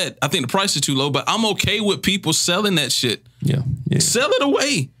all of that. I think the price is too low, but I'm okay with people selling that shit. Yeah. Sell it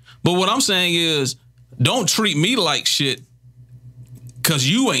away. But what I'm saying is, don't treat me like shit. Cause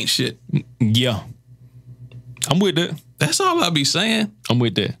you ain't shit. Yeah. I'm with that. That's all I be saying. I'm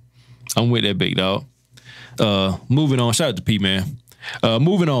with that, big dog. Moving on. Shout out to P, man.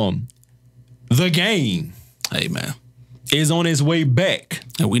 Moving on. The Game. Hey, man. Is on its way back.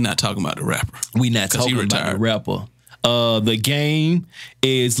 And we not talking about the rapper. We not talking about the rapper. The Game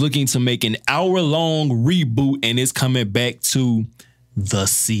is looking to make an hour-long reboot, and it's coming back to the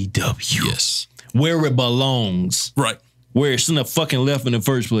CW. Yes. Where it belongs. Right. Where it shouldn't have fucking left in the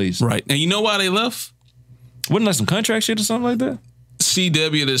first place. Right. And you know why they left? Wasn't that some contract shit or something like that?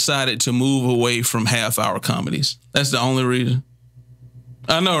 CW decided to move away from half-hour comedies. That's the only reason.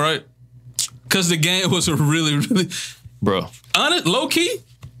 I know, right? Because The Game was a really... Bro. Honest, low-key,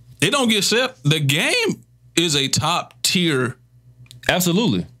 it don't get set. The Game is a top tier.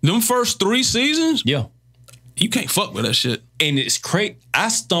 Absolutely. Them first 3 seasons? Yeah. You can't fuck with that shit. And it's crazy. I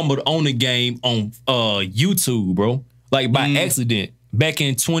stumbled on The Game on YouTube, bro. Like by accident. Back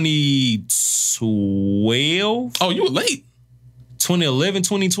in 2012. Oh, you were late. 2011,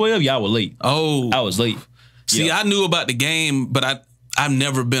 2012. Yeah, I was late. Oh. I was late. See, I knew about The Game, but I've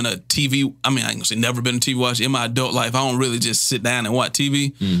never been a TV. I mean, I ain't gonna say never been a TV watcher. In my adult life, I don't really just sit down and watch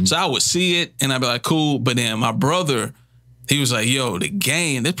TV. Mm-hmm. So I would see it and I'd be like, cool. But then my brother, he was like, yo, The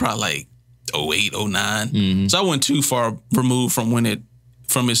Game, they're probably like 08, 09. Mm-hmm. So I wasn't too far removed from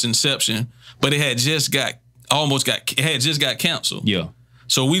its inception. But it had just got canceled. Yeah.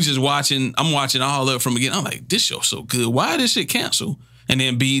 So we just watching, I'm watching all of it from again. I'm like, this show's so good. Why this shit canceled? And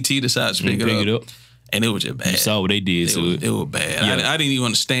then BET decides to pick it up. And it was just bad. You saw what they did to it. It was bad. Yeah. I didn't even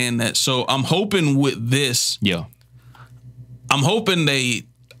understand that. So I'm hoping with this, I'm hoping I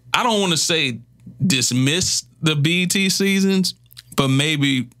don't want to say dismiss the BET seasons, but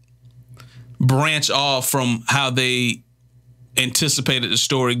maybe branch off from how they anticipated the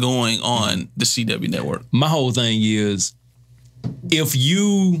story going on the CW network. My whole thing is, if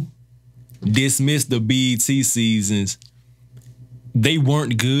you dismiss the BET seasons, they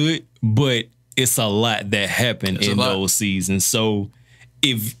weren't good, but it's a lot that happened in those seasons. So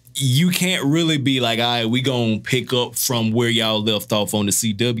if you can't really be like, all right, we gonna pick up from where y'all left off on the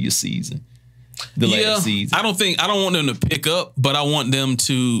CW season, the last season. I don't want them to pick up, but I want them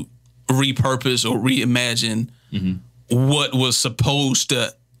to repurpose or reimagine what was supposed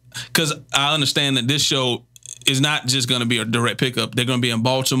to, because I understand that this show is not just going to be a direct pickup. They're going to be in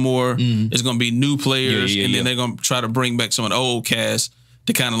Baltimore. It's going to be new players, and then they're going to try to bring back some of the old cast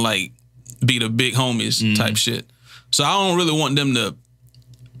to kind of like be the big homies type shit. So I don't really want them to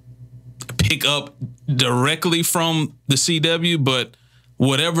pick up directly from the CW, but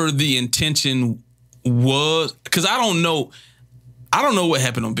whatever the intention was, because I don't know what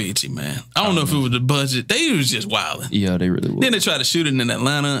happened on BET, man. I don't know if it was the budget. They was just wilding. Yeah, they really were. Then they tried to shoot it in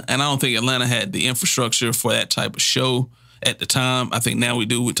Atlanta, and I don't think Atlanta had the infrastructure for that type of show at the time. I think now we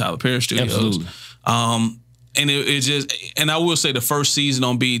do with Tyler Perry Studios. Absolutely. And it just, and I will say the first season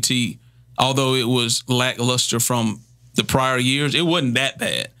on BET, although it was lackluster from the prior years, it wasn't that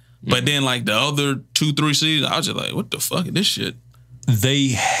bad. But then like the other 2-3 seasons, I was just like, what the fuck is this shit? They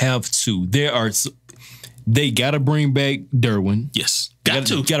have to. They got to bring back Derwin. Yes. Got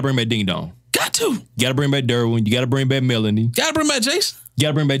to bring back Ding Dong. Got got to. You got to bring back Derwin. You got to bring back Melanie. Got to bring back Jason. You got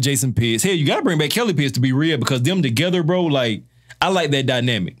to bring back Jason Pitts. Hell, you got to bring back Kelly Pitts to be real, because them together, bro, like, I like that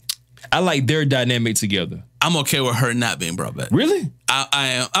dynamic. I like their dynamic together. I'm okay with her not being brought back. Really? I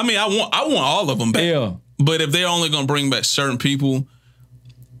am. I mean, I want all of them back. Yeah. But if they're only gonna bring back certain people,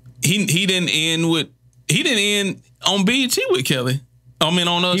 he didn't end on BET with Kelly. I mean,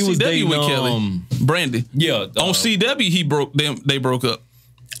 on CW with Kelly. Brandy. Yeah. On CW, they broke up.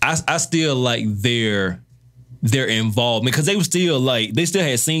 I still like their involvement, because they still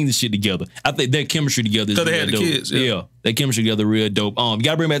had scenes and shit together. I think their chemistry together is real dope. Because they had the kids. Yeah. Their chemistry together real dope. You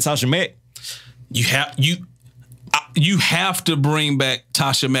gotta bring back Tasha Mack. You have to bring back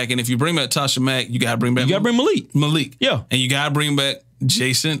Tasha Mack, and if you bring back Tasha Mack, you gotta bring back Malik. Yeah, and you gotta bring back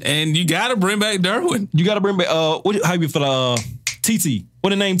Jason, and you gotta bring back Derwin. You gotta bring back how you feel TT?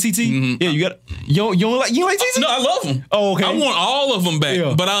 What the name TT? Mm-hmm. Yeah, you don't like TT? No, I love them. Oh, okay. I want all of them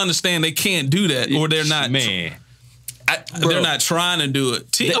back, but I understand they can't do that, or they're not. Man, they're not trying to do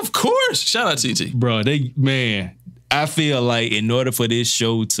it. Of course, shout out TT, bro. I feel like in order for this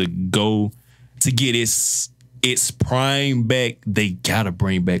show to get its prime back, they gotta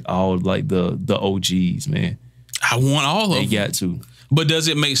bring back all like the OGs, man. I want all of them. They got to. But does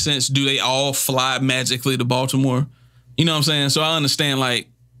it make sense? Do they all fly magically to Baltimore? You know what I'm saying? So I understand, like,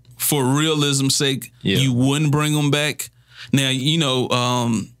 for realism's sake, you wouldn't bring them back. Now,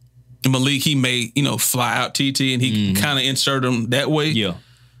 Malik, he may, fly out TT and he kind of insert them that way. Yeah.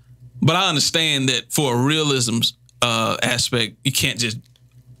 But I understand that for a realism's aspect, you can't just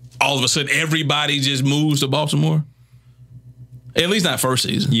all of a sudden everybody just moves to Baltimore. At least not first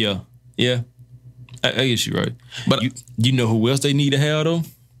season. Yeah. Yeah. I guess you're right. But you know who else they need to have, though?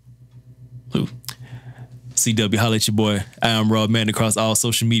 Who? CW, holla at your boy. I am Rob Man across all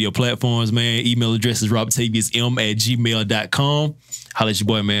social media platforms, man. Email address is robtaviusm@gmail.com. Holla at your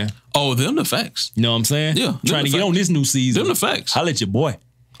boy, man. Oh, them the facts. You know what I'm saying? Yeah. Trying to get on this new season. Them the facts. Holla at your boy.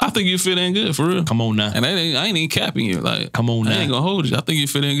 I think you fit in good, for real. Come on now. And I ain't even capping you. Like, come on now. I ain't gonna hold you. I think you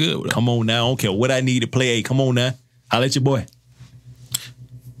fit in good with it. Come on now. I don't care what I need to play. Hey, come on now. Holla at your boy.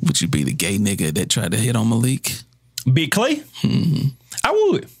 Would you be the gay nigga that tried to hit on Malik? Big Clay? Mm-hmm. I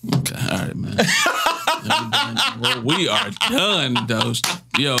would. Okay, all right, man. Well, we are done, those.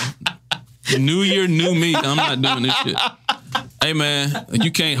 Yo, new year, new me. I'm not doing this shit. Hey, man,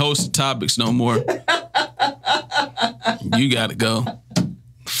 you can't host the topics no more. You gotta go. What the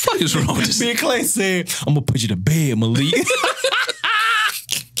fuck is wrong with this? Big Clay said, I'm gonna put you to bed, Malik.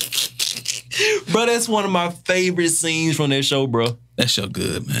 Bro, that's one of my favorite scenes from that show, bro. That show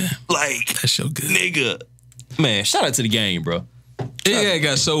good, man. Like, that show good. Nigga. Man, shout out to the game, bro. It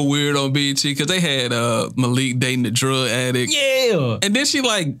got so weird on BET because they had Malik dating a drug addict. Yeah. And then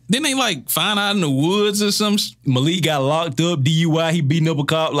didn't they find out in the woods or something? Malik got locked up, DUI, he beating up a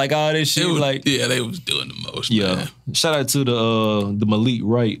cop, like all that shit. Yeah, they was doing the most, yeah. Man. Shout out to the Malik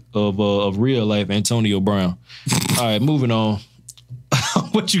Wright of real life, Antonio Brown. All right, moving on.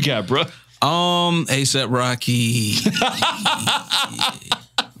 What you got, bro? ASAP Rocky.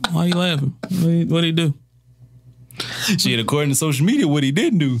 Why you laughing? What'd he do? Shit, according to social media, what he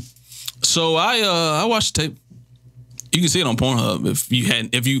didn't do. So I watched the tape. You can see it on Pornhub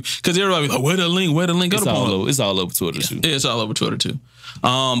because everybody be like, where the link? Go to Pornhub. It's all over Twitter too. Yeah, it's all over Twitter too.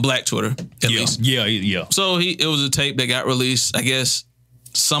 Black Twitter at least. Yeah. So it was a tape that got released. I guess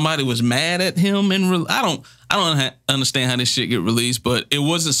somebody was mad at him, and I don't understand how this shit get released, but it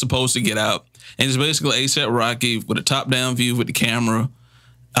wasn't supposed to get out. And it's basically ASAP Rocky with a top down view with the camera.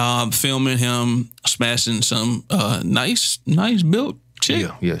 Filming him smashing some nice built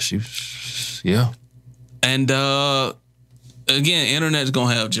chick. Yeah. And again, internet's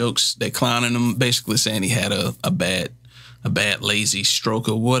gonna have jokes. They clowning him, basically saying he had a bad lazy stroke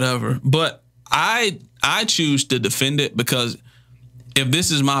or whatever. But I choose to defend it because if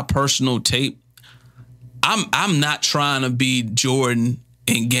this is my personal tape, I'm not trying to be Jordan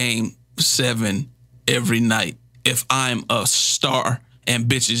in Game 7 every night if I'm a star. And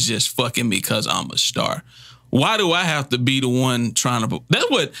bitches just fucking me because I'm a star. Why do I have to be the one trying to?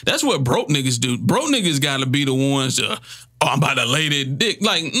 That's what broke niggas do. Broke niggas got to be the ones. I'm about to lay that dick.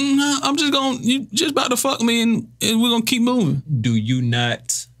 Like, I'm just you just about to fuck me, and we're gonna keep moving. Do you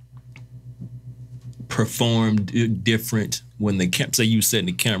not perform different when say you set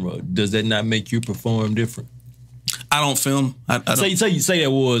the camera? Does that not make you perform different? I don't film. I don't. Say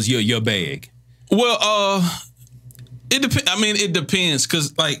that was your bag. Well, it depends. I mean, it depends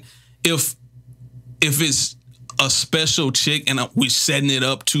because, like, if it's a special chick and we setting it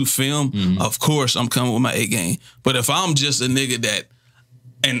up to film, of course I'm coming with my A game. But if I'm just a nigga that,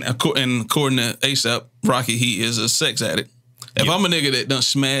 and according to ASAP Rocky, he is a sex addict. If I'm a nigga that done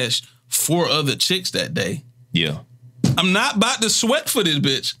smash 4 other chicks that day. Yeah. I'm not about to sweat for this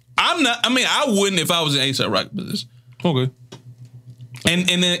bitch. I'm not. I mean, I wouldn't if I was in A$AP Rocky position. Okay. And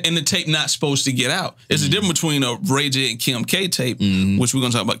the tape not supposed to get out. It's a difference between a Ray J and Kim K tape, which we're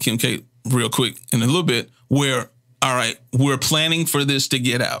gonna talk about Kim K real quick in a little bit. Where all right, we're planning for this to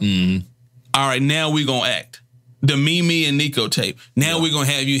get out. All right, now we're gonna act. The Mimi and Nico tape. Now we're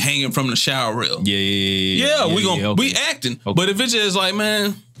gonna have you hanging from the shower rail. Yeah, we're gonna be acting. Okay. But if it's just like,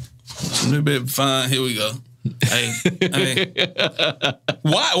 man, a little bit fine. Here we go. Hey,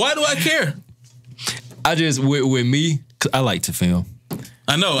 why do I care? I just with me, 'cause I like to film.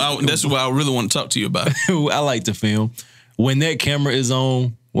 I know. That's what I really want to talk to you about. I like to film. When that camera is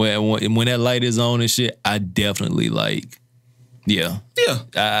on, when that light is on and shit, I definitely like. Yeah.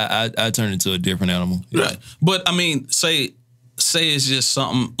 I turn into a different animal. Yeah. Right. But I mean, say it's just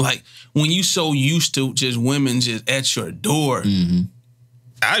something like when you so used to just women just at your door.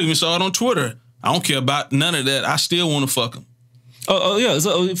 I even saw it on Twitter. I don't care about none of that. I still want to fuck them. Oh yeah.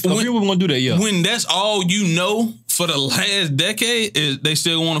 So if we want to do that, yeah. When that's all you know for the last decade is they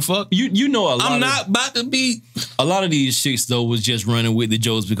still want to fuck. You know a lot. I'm not about to be. A lot of these chicks though was just running with the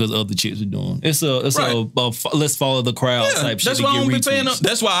jokes because other chicks were doing. It's a let's follow the crowd type shit. That's why I don't be paying up.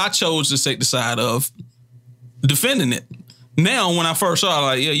 That's why I chose to take the side of defending it. Now, when I first saw it,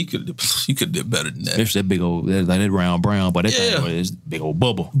 like, yeah, you could did better than that. It's that big old, like that round brown, but that thing is big old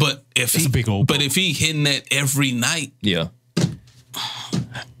bubble. But if if he hitting that every night, yeah.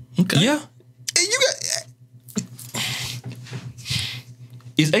 Okay. Yeah. You got.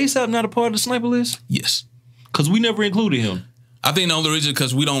 Is A$AP not a part of the sniper list? Yes. Because we never included him. I think the only reason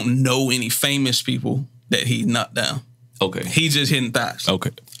because we don't know any famous people that he knocked down. Okay. He just hitting thighs.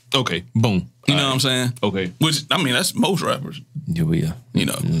 Okay. Boom. You know what I'm saying? Okay. Which, I mean, that's most rappers. Yeah. You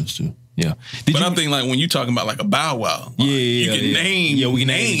know. Yeah, that's true. Yeah. But I'm thinking like when you talking about like a Bow Wow. You can name. Yeah, we can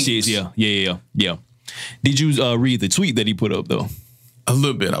names. name shit. Yeah. Did you read the tweet that he put up though? A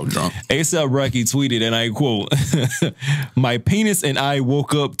little bit. I was drunk. A$AP Rocky tweeted, and I quote, "My penis and I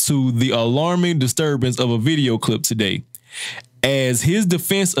woke up to the alarming disturbance of a video clip today. As his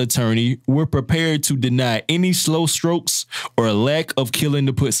defense attorney, we're prepared to deny any slow strokes or lack of killing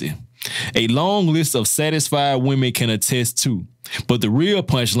the pussy. A long list of satisfied women can attest to. But the real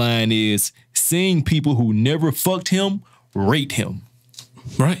punchline is seeing people who never fucked him rate him."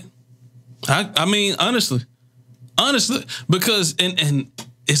 Right. I mean, honestly, because and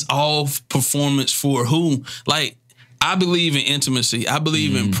it's all performance for who? Like, I believe in intimacy. I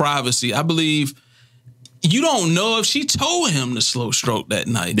believe in privacy. I believe you don't know if she told him to slow stroke that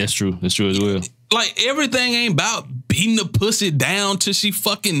night. That's true. That's true as well. Like, everything ain't about beating the pussy down till she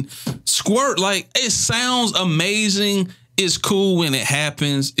fucking squirt. Like, it sounds amazing. It's cool when it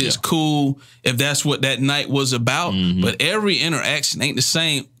happens. It's cool if that's what that night was about. But every interaction ain't the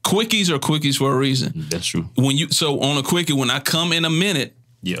same. Quickies are quickies for a reason. That's true. So on a quickie, when I come in a minute,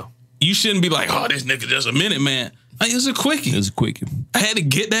 you shouldn't be like, oh, this nigga just a minute, man. Like, it's a quickie. It's a quickie. I had to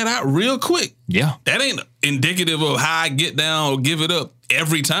get that out real quick. Yeah. That ain't indicative of how I get down or give it up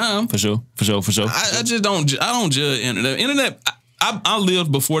every time. For sure. I just don't judge internet. Internet, I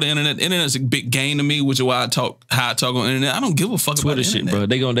lived before the internet. The internet's a big game to me, which is why how I talk on the internet. I don't give a fuck Twitter about the shit, internet.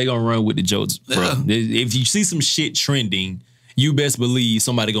 bro. They gonna run with the jokes, bro. Yeah. If you see some shit trending, you best believe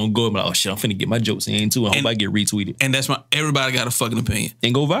somebody gonna go and be like, oh shit, I'm finna get my jokes in too. I hope I get retweeted. And that's everybody got a fucking opinion.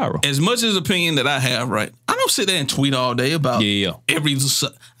 And go viral. As much as opinion that I have, right? I don't sit there and tweet all day about every.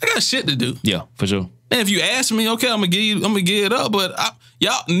 I got shit to do. Yeah, for sure. And if you ask me, okay, I'm gonna give it up. But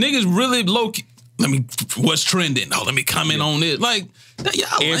y'all niggas really low key. What's trending? Oh, let me comment on this. Like,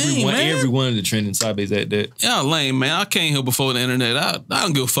 y'all lame, man. Every one of the trending topics at that. Y'all lame, man. I came here before the internet. I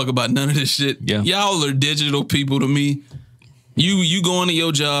don't give a fuck about none of this shit. Yeah. Y'all are digital people to me. You going to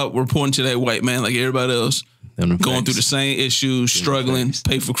your job, reporting to that white man like everybody else, going through the same issues, struggling,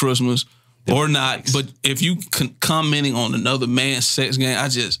 pay for Christmas or not. But if you commenting on another man's sex game,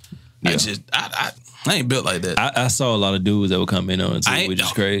 I ain't built like that. I saw a lot of dudes that would come in on it too, which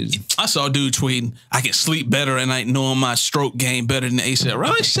is crazy. I saw a dude tweeting, I can sleep better at night knowing my stroke game better than A$AP.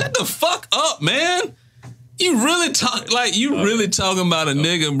 Right? Shut the fuck up, man. You really talking about a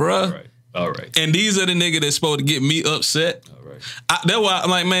nigga, bro. All right. And these are the niggas that's supposed to get me upset. All right. That's why I'm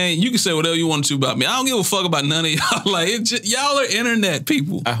like, man, you can say whatever you want to about me. I don't give a fuck about none of y'all. Like, y'all are internet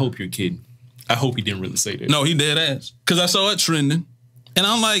people. I hope you're kidding. I hope he didn't really say that. No, he dead ass. Because I saw it trending. And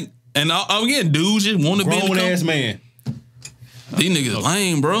I'm like, and I'm getting dudes just want to be in the grown ass man. These niggas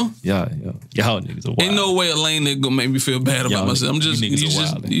lame, bro. Yeah. Y'all niggas are wild. Ain't no way a lame nigga gonna make me feel bad about myself. I'm just,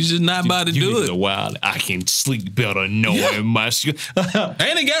 he's just not about to do it. You wild. I can sleep better knowing my shit.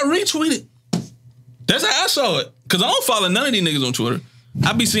 And it got retweeted. That's how I saw it. Cause I don't follow none of these niggas on Twitter.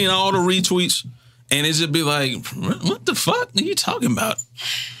 I be seeing all the retweets, and it just be like, what the fuck are you talking about?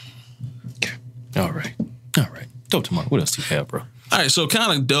 All right. Go tomorrow. What else do you have, bro? All right, so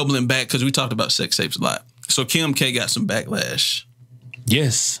kind of doubling back, because we talked about sex tapes a lot. So Kim K got some backlash.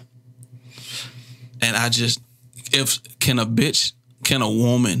 Yes. And can a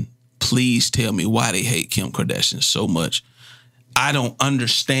woman please tell me why they hate Kim Kardashian so much? I don't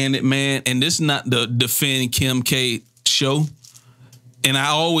understand it, man. And this is not the defend Kim K show. And I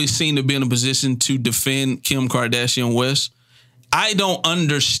always seem to be in a position to defend Kim Kardashian West. I don't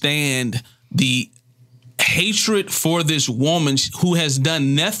understand the hatred for this woman who has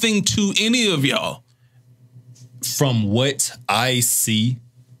done nothing to any of y'all. From what I see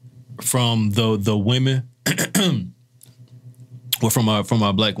from the women, or from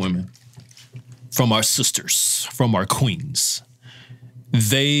our black women, from our sisters, from our queens,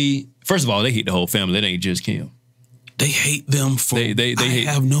 they first of all, they hate the whole family. It ain't just Kim. They hate them for they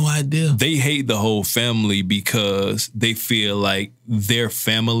have no idea. They hate the whole family because they feel like their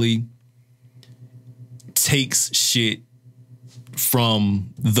family takes shit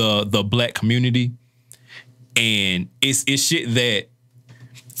from the black community, and it's shit that,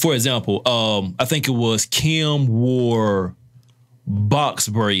 for example, I think it was Kim wore box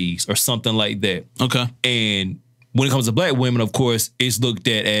braids or something like that. Okay. And when it comes to black women, of course, it's looked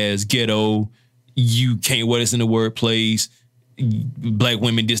at as ghetto. You can't wear this in the workplace. Black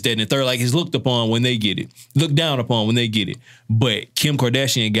women, this, that, and the third. Like, it's looked upon when they get it. Looked down upon when they get it. But Kim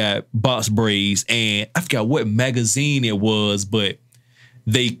Kardashian got box braids, and I forgot what magazine it was, but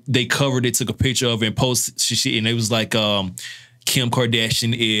they covered it, took a picture of it, and posted shit, and it was like, Kim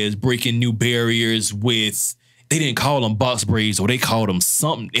Kardashian is breaking new barriers with, they didn't call them box braids, or they called them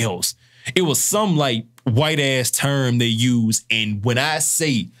something else. It was some like white ass term they use, and when I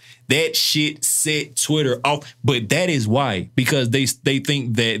say that shit set Twitter off, but that is why, because they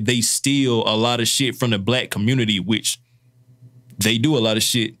think that they steal a lot of shit from the black community, which they do a lot of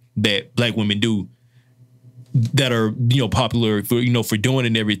shit that black women do that are, popular for doing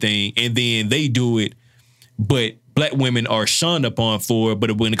and everything, and then they do it, but black women are shunned upon for it.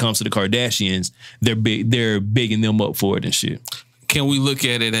 But when it comes to the Kardashians, they're bigging them up for it and shit. Can we look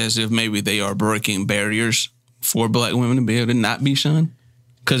at it as if maybe they are breaking barriers for black women to be able to not be shunned?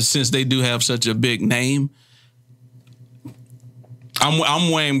 Because since they do have such a big name,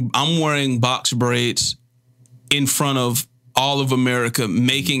 I'm wearing box braids in front of all of America,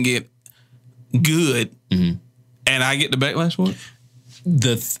 making it good, and I get the backlash for it.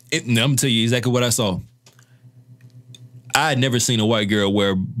 I'm gonna tell you exactly what I saw. I had never seen a white girl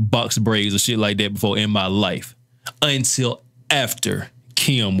wear box braids or shit like that before in my life until after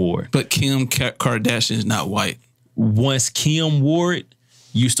Kim wore it. But Kim Kardashian is not white. Once Kim wore it,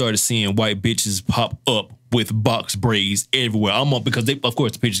 you started seeing white bitches pop up with box braids everywhere. I'm on, because of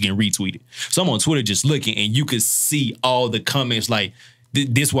course the picture's getting retweeted. So I'm on Twitter just looking, and you could see all the comments like,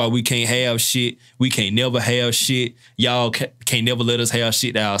 this why we can't have shit. We can't never have shit. Y'all can't never let us have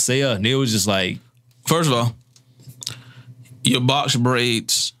shit to ourselves. And it was just like, first of all, your box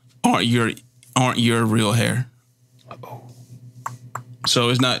braids aren't your real hair. So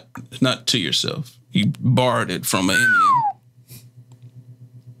it's not to yourself. You borrowed it from an Indian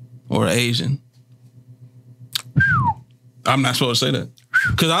or an Asian. I'm not supposed to say that.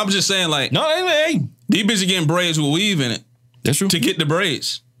 Because I'm just saying, like, no, hey. These bitches getting braids with weave in it. That's true. To get the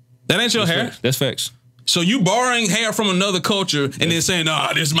braids. That ain't your hair. Facts. That's facts. So you borrowing hair from another culture and then saying,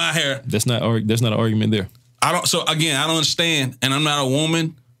 "Nah, this is my hair." That's not an argument there. I don't understand, and I'm not a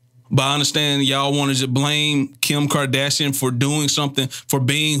woman, but I understand y'all wanted to blame Kim Kardashian for doing something, for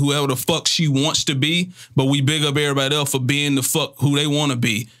being whoever the fuck she wants to be, but we big up everybody else for being the fuck who they want to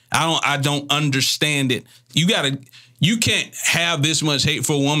be. I don't understand it. You can't have this much hate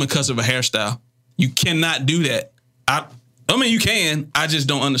for a woman because of a hairstyle. You cannot do that. I mean, you can. I just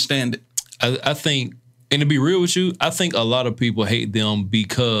don't understand it. I think, and to be real with you, I think a lot of people hate them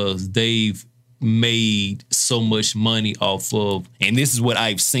because they've made so much money off of, and this is what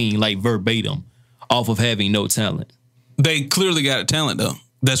I've seen, like verbatim, off of having no talent. They clearly got a talent, though.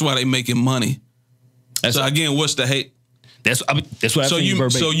 That's why they making money. So again, what's the hate? That's what I think verbatim.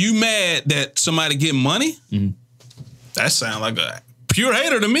 So you mad that somebody get money? Mm-hmm. That sounds like a pure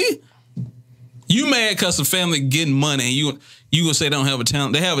hater to me. You mad because the family getting money, and you gonna say they don't have a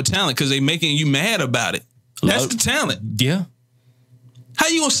talent? They have a talent because they making you mad about it. That's the talent. Yeah. How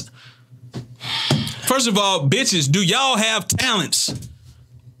you gonna? First of all, bitches, do y'all have talents?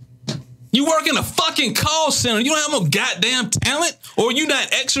 You work in a fucking call center. You don't have no goddamn talent, or you not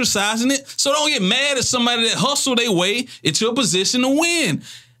exercising it. So don't get mad at somebody that hustle their way into a position to win.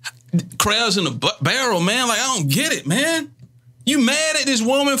 Crabs in the barrel, man. Like, I don't get it, man. You mad at this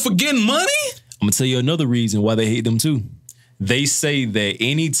woman for getting money? I'm gonna tell you another reason why they hate them too. They say that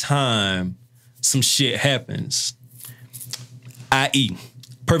anytime some shit happens, i.e.,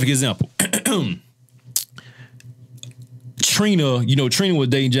 perfect example, Trina, Trina was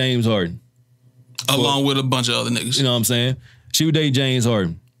dating James Harden. Along with a bunch of other niggas. You know what I'm saying? She would date James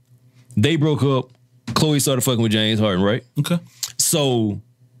Harden. They broke up. Chloe started fucking with James Harden, right? Okay. So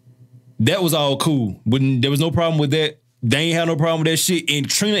that was all cool. There was no problem with that. They ain't had no problem with that shit. And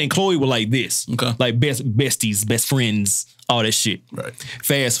Trina and Chloe were like this. Okay. Like besties, best friends, all that shit. Right.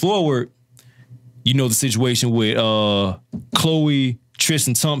 Fast forward, the situation with Chloe,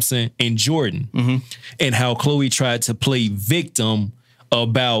 Tristan Thompson, and Jordan. And how Chloe tried to play victim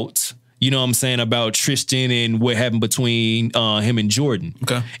about, about Tristan and what happened between him and Jordan.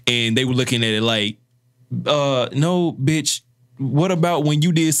 Okay. And they were looking at it like, no, bitch, what about when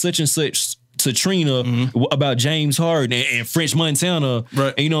you did such and such to Trina about James Harden and French Montana,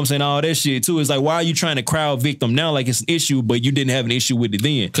 right? And all that shit too. It's like, why are you trying to crowd victim now like it's an issue, but you didn't have an issue with it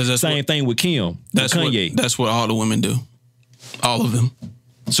then? Because that's same thing with Kim, that's with Kanye. That's what all the women do, all of them.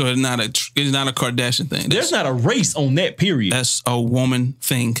 So it's not a Kardashian thing. There's not a race on that. Period. That's a woman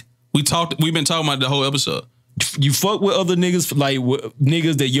thing. We've been talking about the whole episode. You fuck with other niggas, like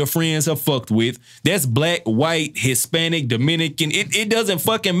niggas that your friends have fucked with. That's black, white, Hispanic, Dominican. It doesn't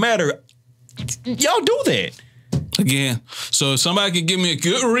fucking matter. Y'all do that. Again, so if somebody could give me a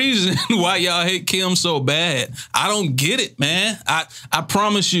good reason why y'all hate Kim so bad, I don't get it, man. I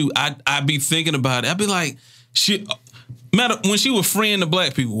promise you, I'd be thinking about it. I'd be like, shit. Matter when she was freeing the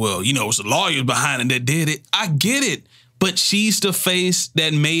black people, well, it's the lawyers behind it that did it. I get it. But she's the face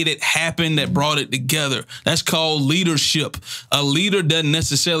that made it happen, that brought it together. That's called leadership. A leader doesn't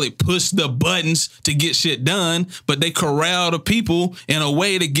necessarily push the buttons to get shit done, but they corral the people in a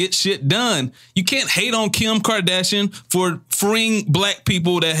way to get shit done. You can't hate on Kim Kardashian for freeing black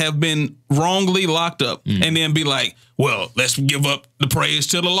people that have been wrongly locked up and then be like, well, let's give up the praise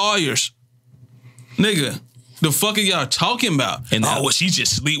to the lawyers. Nigga, the fuck are y'all talking about? And well, she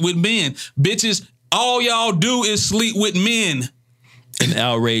just sleep with men. Bitches, all y'all do is sleep with men. And the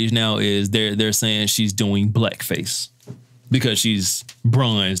outrage now is they're saying she's doing blackface because she's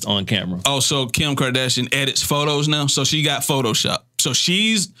bronzed on camera. Oh, so Kim Kardashian edits photos now? So she got Photoshop. So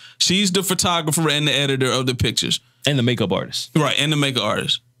she's the photographer and the editor of the pictures. And the makeup artist. Right, and the makeup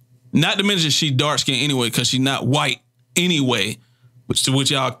artist. Not to mention she's dark-skinned anyway because she's not white anyway,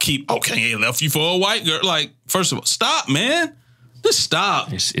 which y'all keep, okay, left you for a white girl. Like, first of all, stop, man. Just stop.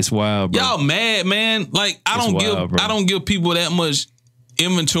 It's wild, bro. Y'all mad, man. Like, I don't give people that much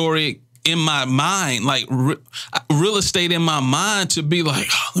inventory in my mind, like real estate in my mind to be like,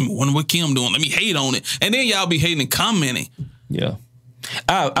 oh, let me wonder what Kim doing. Let me hate on it. And then y'all be hating and commenting. Yeah.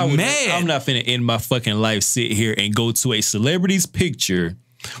 I'm not finna end my fucking life, sit here and go to a celebrity's picture,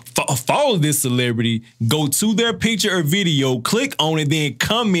 follow this celebrity, go to their picture or video, click on it, then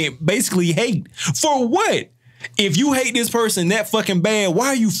comment, basically hate. For what? If you hate this person that fucking bad, why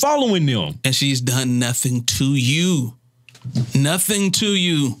are you following them? And she's done nothing to you. Nothing to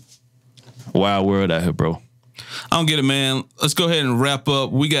you. Wild world out here, bro. I don't get it, man. Let's go ahead and wrap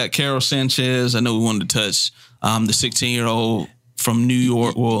up. We got Carol Sanchez. I know we wanted to touch the 16-year-old from New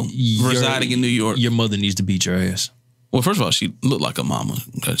York, residing in New York. Your mother needs to beat your ass. Well, first of all, she looked like a mama.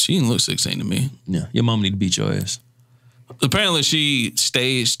 She didn't look 16 to me. Yeah, your mama need to beat your ass. Apparently, she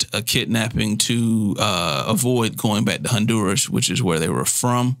staged a kidnapping to avoid going back to Honduras, which is where they were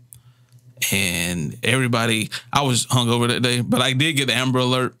from. And everybody, I was hungover that day, but I did get the Amber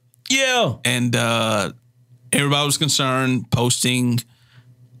Alert. Yeah. And everybody was concerned, posting,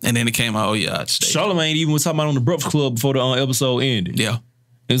 and then it came out, oh, yeah, I'd staged. Charlamagne even was talking about on the Breakfast Club before the episode ended. Yeah.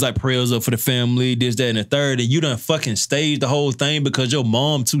 It was like prayers up for the family, this, that, and the third, and you done fucking staged the whole thing because your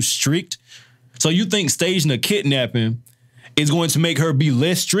mom too strict. So you think staging a kidnapping is going to make her be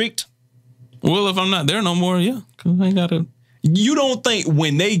less strict? Well, if I'm not there no more, yeah. Cause I gotta. You don't think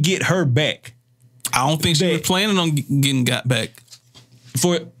when they get her back? I don't think she was planning on getting got back.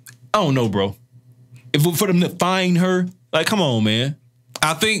 I don't know, bro. For them to find her, like, come on, man.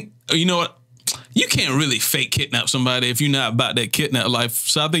 I think, you know what? You can't really fake kidnap somebody if you're not about that kidnap life.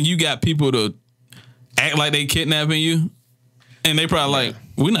 So I think you got people to act like they kidnapping you. And they probably like,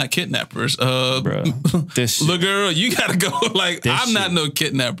 we're not kidnappers. Bro, look, girl, you gotta go. Like, I'm not no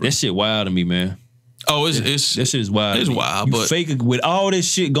kidnapper. That shit wild to me, man. Oh, that shit is wild. It's wild, you but fake with all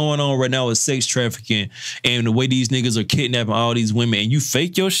this shit going on right now with sex trafficking and the way these niggas are kidnapping all these women, and you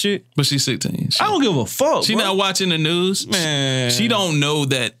fake your shit. But she's 16. I don't give a fuck. She not watching the news, man. She don't know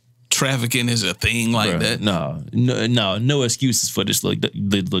that trafficking is a thing like that. No excuses for this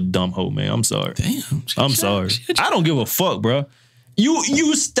little dumb hoe, man. I'm sorry. Damn. I'm sorry. I don't give a fuck, bro.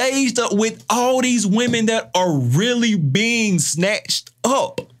 You staged up with all these women that are really being snatched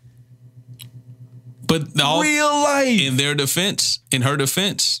up. But real life. In her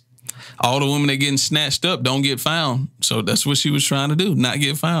defense, all the women that getting snatched up don't get found. So that's what she was trying to do, not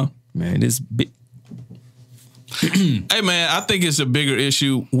get found. Man, this big. Hey, man, I think it's a bigger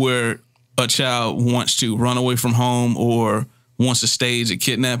issue where a child wants to run away from home or wants to stage a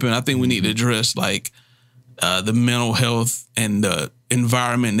kidnapping. I think we need to address like the mental health and the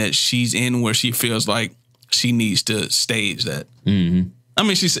environment that she's in where she feels like she needs to stage that. Mm-hmm. I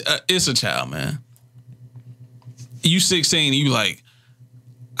mean, it's a child, man. You 16, you like,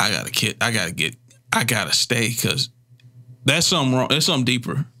 I gotta stay because that's something wrong. There's something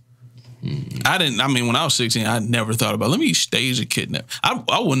deeper. When I was 16, I never thought about, let me stage a kidnap.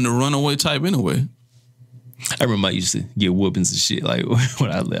 I wasn't a runaway type anyway. I remember I used to get whoopings and shit like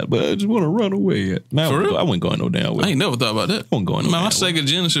when I left, but I just want to run away. Man, For real? I wasn't going no damn way. I ain't never thought about that. I wasn't going no man, my damn way. Sega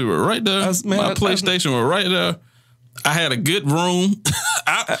Genesis was right there. My PlayStation was right there. I had a good room.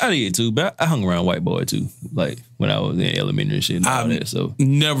 I did too, but I hung around white boy too, like when I was in elementary and shit and all that. So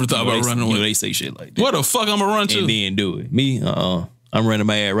never thought about running away. They say shit like that. What the fuck I'm gonna run to? And then do it. Me, I'm running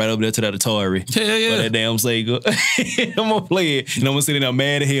my ass right over there to that Atari. Yeah. For that damn Sega. I'm gonna play it, and I'm gonna sit in there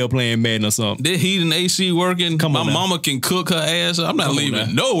mad as hell playing Madden or something. The heat and AC working. My mama can cook her ass. I'm not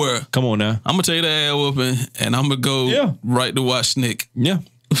leaving nowhere. Come on now. I'm gonna take that ass whooping, and I'm gonna go right to watch Snick. Yeah.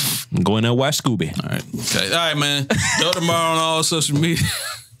 I'm going to watch Scooby. All right. Okay. All right, man. Go tomorrow on all social media.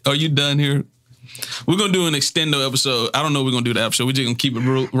 Are you done here? We're gonna do an extendo episode. I don't know if we're gonna do the episode. We're just gonna keep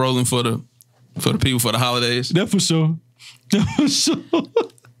it rolling for the people for the holidays. That for sure. That for sure.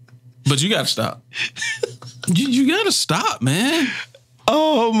 But you gotta stop. you gotta stop, man.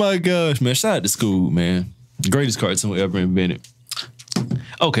 Oh my gosh, man. Shout out to Scoob, man. Greatest cartoon ever invented.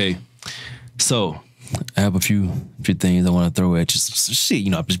 Okay. So I have a few things I want to throw at you. Some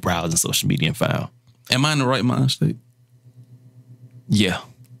shit, I'm just browsing social media and found. Am I in the right mind state? Yeah.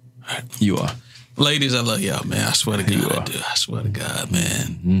 You are. Ladies, I love y'all, man. I swear to God, I do. I swear to God,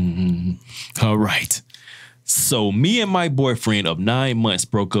 man. Mm-hmm. All right. So me and my boyfriend of 9 months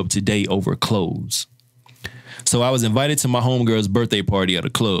broke up today over clothes. So I was invited to my homegirl's birthday party at a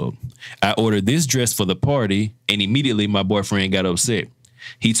club. I ordered this dress for the party, and immediately my boyfriend got upset.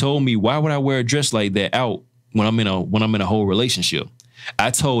 He told me, why would I wear a dress like that out when I'm in a whole relationship?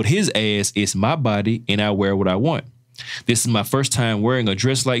 I told his ass it's my body and I wear what I want. This is my first time wearing a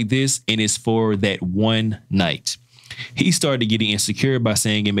dress like this, and it's for that one night. He started getting insecure by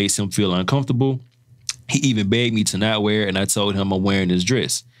saying it makes him feel uncomfortable. He even begged me to not wear it, and I told him I'm wearing this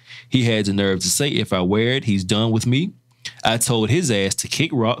dress. He had the nerve to say if I wear it, he's done with me. I told his ass to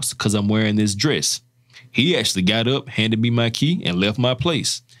kick rocks because I'm wearing this dress. He actually got up, handed me my key, and left my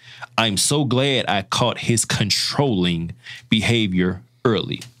place. I'm so glad I caught his controlling behavior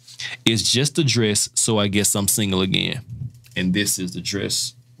early. It's just a dress, so I guess I'm single again. And this is the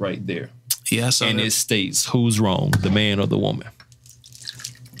dress right there. Yeah, I saw and that. it states who's wrong, the man or the woman.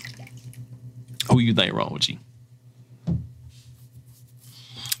 Who you think wrong with you?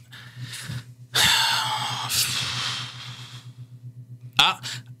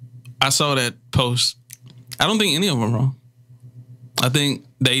 I saw that post. I don't think any of them are wrong. I think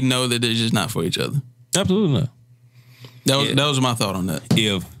they know that they're just not for each other. Absolutely not. That was my thought on that.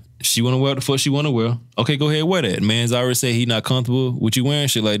 If she want to wear what the fuck she want to wear, okay, go ahead, wear that. Man's already said he not comfortable with you wearing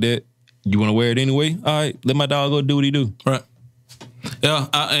shit like that. You want to wear it anyway? All right, let my dog go do what he do. Right. Yeah,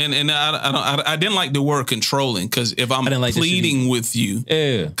 I didn't like the word controlling, because if I'm pleading with you,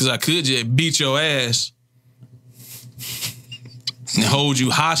 because I could just beat your ass and hold you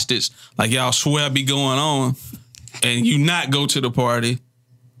hostage, like y'all swear be going on, and you not go to the party.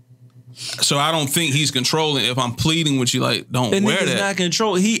 So I don't think he's controlling. If I'm pleading with you, like, don't wear that. Not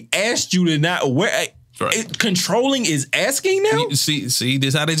control. He asked you to not wear. Right. Controlling is asking now. See,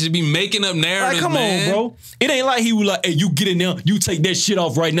 this how they just be making up narratives. Like, come on, bro. It ain't like he was like, "Hey, you get in there, you take that shit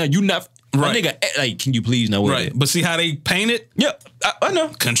off right now. You not right, nigga. Like, can you please not wear that?" But see how they paint it? Yeah, I know.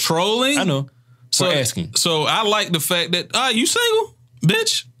 Controlling. I know. So asking. So I like the fact that you single,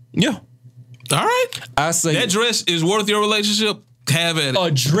 bitch. Yeah. All right. I say that dress is worth your relationship. Have at it. A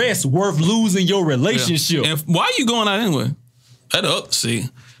dress worth losing your relationship. Yeah. And why are you going out anyway? See.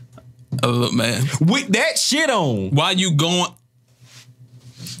 Look, man. With that shit on. Why you going?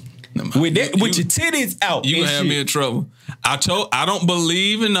 With your titties out. You gonna have me in trouble. I don't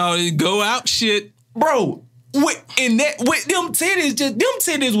believe in all this go out shit. Bro, with them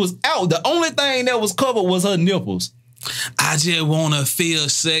titties was out. The only thing that was covered was her nipples. I just want to feel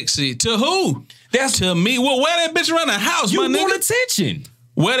sexy. To who? That's to me. Well, wear that bitch around the house, you my nigga. want attention.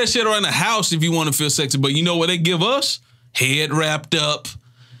 Wear that shit around the house if you want to feel sexy. But you know what they give us? Head wrapped up,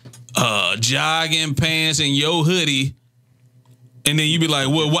 jogging pants, and your hoodie. And then you be like,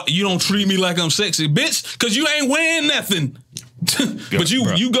 well, what, you don't treat me like I'm sexy, bitch, because you ain't wearing nothing. But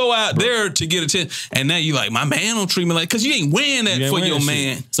you go out there to get attention. And now you like, my man don't treat me like, because you ain't wearing that for your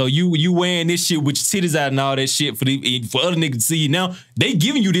man. Shit. So you wearing this shit with your titties out and all that shit for other niggas to see you. Now, they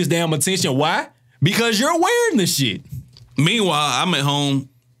giving you this damn attention. Why? Because you're wearing the shit. Meanwhile, I'm at home,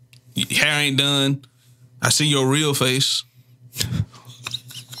 hair ain't done. I see your real face.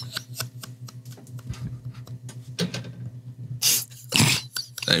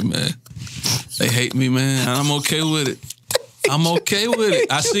 Hey, man. They hate me, man. I'm okay with it. I'm okay with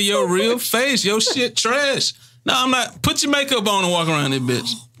it. I see your real face. Your shit trash. No, I'm not. Put your makeup on and walk around this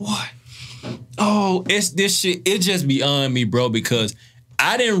bitch. Oh, it's this shit. It just beyond me, bro, because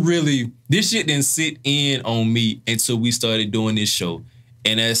this shit didn't sit in on me until we started doing this show.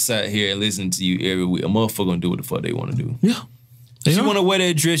 And I sat here and listened to you every week. A motherfucker gonna do what the fuck they want to do. Yeah. She want to wear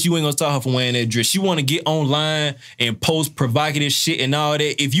that dress, you ain't gonna stop her from wearing that dress. She want to get online and post provocative shit and all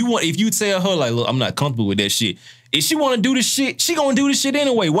that. If you tell her like, look, I'm not comfortable with that shit. If she want to do this shit, she gonna do this shit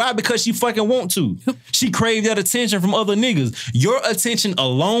anyway. Why? Because she fucking want to. She crave that attention from other niggas. Your attention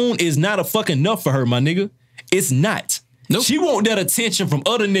alone is not a fucking enough for her, my nigga. It's not. Nope. She want that attention from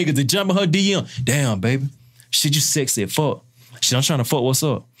other niggas to jump in her DM. Damn, baby. Shit, you sexy as fuck. Shit, I'm trying to fuck, what's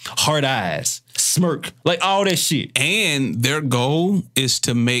up? Hard eyes, smirk, like all that shit. And their goal is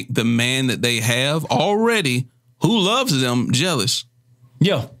to make the man that they have already, who loves them, jealous.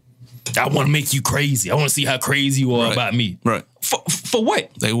 Yeah. I want to make you crazy. I want to see how crazy you are about me. Right. For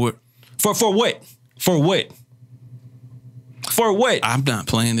what? They would. For what? For what? For what? I'm not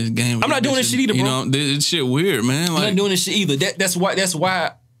playing this game. I'm not doing this shit either, bro. You know, this shit weird, man. Like, I'm not doing this shit either. That's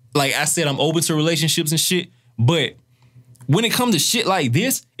why, like I said, I'm open to relationships and shit. But when it comes to shit like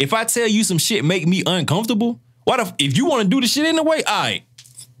this, if I tell you some shit make me uncomfortable, if you want to do the shit anyway, all right.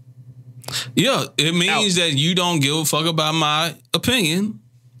 Yeah, it means that you don't give a fuck about my opinion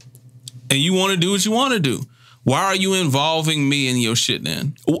and you want to do what you want to do. Why are you involving me in your shit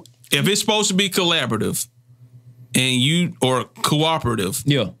then? If it's supposed to be collaborative or cooperative,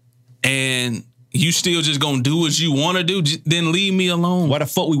 and you still just gonna do what you want to do, then leave me alone. Why the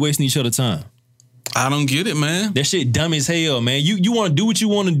fuck we wasting each other's time? I don't get it, man. That shit dumb as hell, man. You want to do what you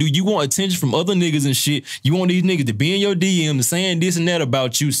want to do. You want attention from other niggas and shit. You want these niggas to be in your DM to saying this and that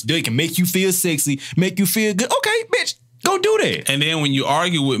about you so they can make you feel sexy, make you feel good. Okay, bitch, go do that. And then when you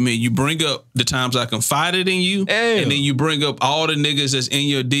argue with me, you bring up the times I confided in you, and then you bring up all the niggas that's in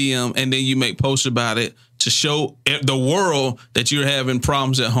your DM, and then you make posts about it to show the world that you're having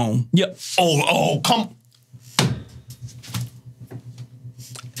problems at home. Yep. Oh, come.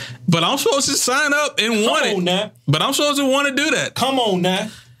 But I'm supposed to sign up and want it. Now. But I'm supposed to want to do that. Come on now.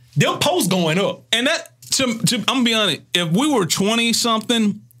 Them posts going up. And that, I'm gonna be honest, if we were 20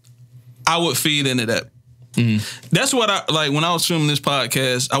 something, I would feed into that. Mm-hmm. That's what I like when I was filming this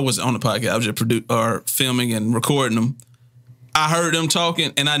podcast. I wasn't on the podcast. I was just filming and recording them. I heard them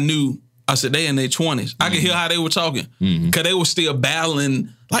talking and I knew. I said they in their 20s. I could hear how they were talking because they were still battling.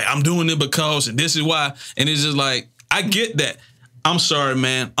 Like, I'm doing it because and this is why. And it's just like, I get that. I'm sorry,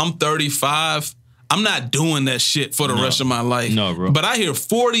 man. I'm 35. I'm not doing that shit for the rest of my life. No, bro. But I hear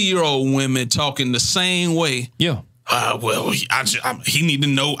 40-year-old women talking the same way. Yeah. Well, he need to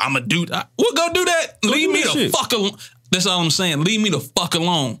know I'm a dude. Well, go do that. Leave me the fuck alone. That's all I'm saying. Leave me the fuck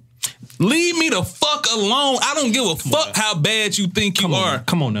alone. Leave me the fuck alone. I don't give a fuck how bad you think you are.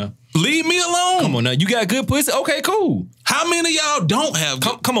 Come on now. Leave me alone. Come on now. You got good pussy? Okay, cool. How many of y'all don't have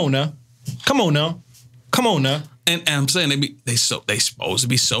good? Come on now. Come on now. Come on now. And I'm saying they supposed to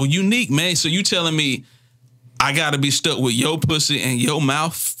be so unique, man. So you telling me I gotta be stuck with your pussy and your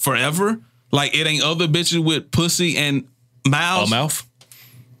mouth forever? Like it ain't other bitches with pussy and mouths? A mouth?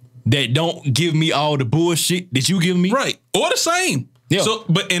 That don't give me all the bullshit that you give me? Right. Or the same. Yeah. So,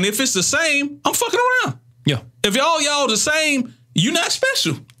 and if it's the same, I'm fucking around. Yeah. If y'all the same, you not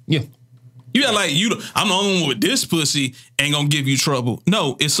special. Yeah. You got like I'm the only one with this pussy ain't gonna give you trouble.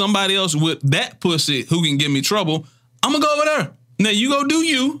 No, it's somebody else with that pussy who can give me trouble. I'm gonna go over there. Now you go do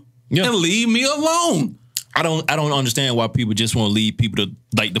you and leave me alone. I don't understand why people just want to leave people to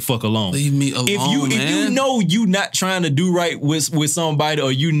like the fuck alone. Leave me alone, if you know you not trying to do right with somebody,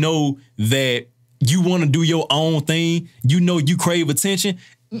 or you know that you want to do your own thing, you know you crave attention,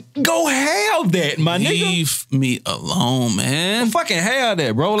 go have that, my nigga. Leave me alone, man. Fucking have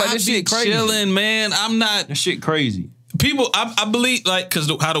that, bro. Like, that shit crazy. Chilling, man. I'm not. That shit crazy. people, I believe, like, because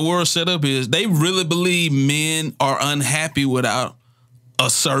how the world's set up is, they really believe men are unhappy without a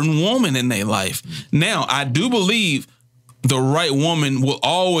certain woman in their life. Now, I do believe the right woman will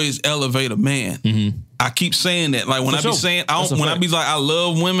always elevate a man. Mm-hmm. I keep saying that. Like, when I be saying, I be like, I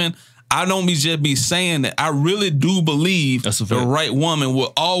love women, I don't be saying that. I really do believe the right woman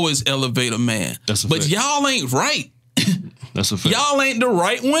will always elevate a man. But y'all ain't right. That's a fact. Y'all ain't the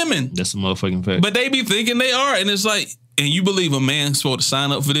right women. That's a motherfucking fact. But they be thinking they are. And it's like, and you believe a man's supposed to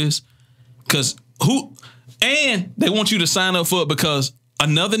sign up for this? Because and they want you to sign up for it because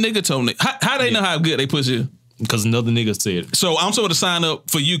another nigga told me. How they know how good they pussy is? Because another nigga said it. So I'm supposed to sign up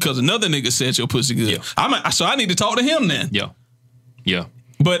for you because another nigga said your pussy good. Yeah. So I need to talk to him then. Yeah. Yeah.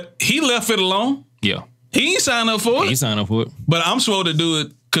 But he left it alone. Yeah. He ain't signed up for it. He ain't signed up for it. But I'm supposed to do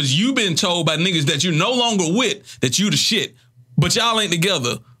it because you been told by niggas that you're no longer with, that you the shit. But y'all ain't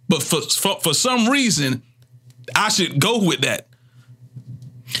together. But for some reason, I should go with that.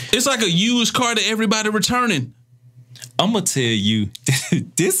 It's like a used car that everybody returning. I'm gonna tell you,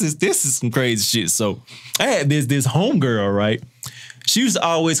 this is some crazy shit. So I had this homegirl, right? She used to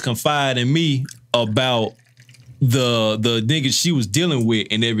always confide in me about the niggas she was dealing with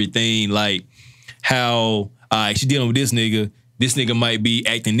and everything, like how she dealing with this nigga might be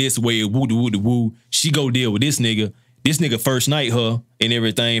acting this way, woo. She go deal with this nigga first night her and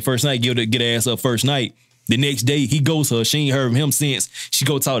everything. First night, get ass up first night. The next day, he goes her. She ain't heard from him since. She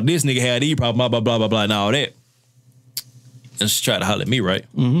go talk to this nigga, had these problems, blah, blah, blah, blah, and all that. And she tried to holler at me, right?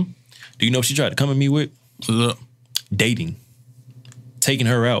 Mm-hmm. Do you know what she tried to come at me with? What's up? Dating. Taking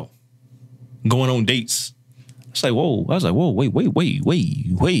her out. Going on dates. It's like, whoa. I was like, whoa, wait.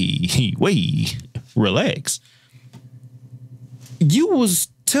 Relax. You was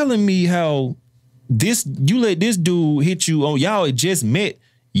telling me how you let this dude hit you on, y'all had just met.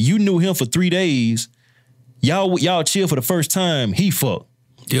 You knew him for 3 days. Y'all chill for the first time. He fucked.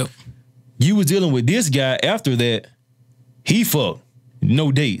 Yep. You was dealing with this guy after that. He fucked.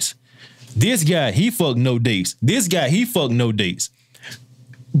 No dates. This guy, he fucked no dates. This guy, he fucked no dates.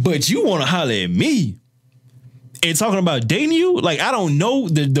 But you want to holler at me and talking about dating you? Like, I don't know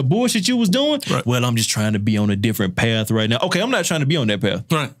the bullshit you was doing. Right. Well, I'm just trying to be on a different path right now. Okay, I'm not trying to be on that path.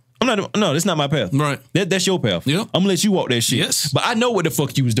 Right. No, that's not my path. Right. That's your path. Yep. I'm gonna let you walk that shit. Yes. But I know what the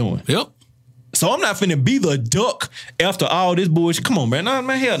fuck you was doing. Yep. So I'm not finna be the duck after all this bullshit. Come on, man. Nah,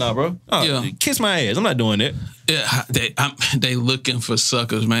 man, hell nah, bro. Kiss my ass. I'm not doing that. Yeah, they looking for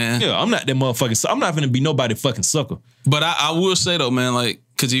suckers, man. Yeah, I'm not that motherfucking. I'm not finna be nobody fucking sucker. But I will say though, man, like,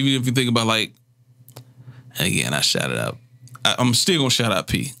 because even if you think about, like, again, I shout it out. I'm still gonna shout out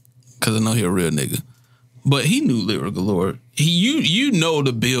P, because I know he a real nigga. But he knew Lyric Galore. You know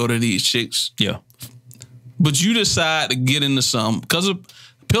the build of these chicks. Yeah. But you decide to get into some because of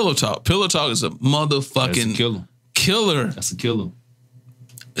Pillow Talk. Pillow Talk is a motherfucking killer. That's a killer.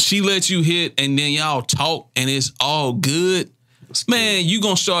 She lets you hit and then y'all talk and it's all good. Man, you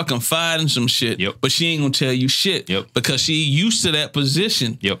gonna start confiding some shit. Yep. But she ain't gonna tell you shit. Yep. Because she used to that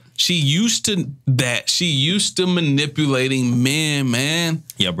position. Yep. She used to that. She used to manipulating men, man.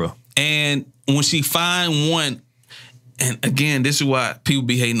 Yeah, bro. And when she find one, and again, this is why people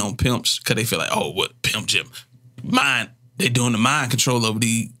be hating on pimps, because they feel like, oh, what pimp Jim? They doing the mind control over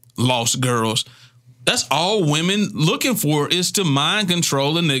these lost girls. That's all women looking for, is to mind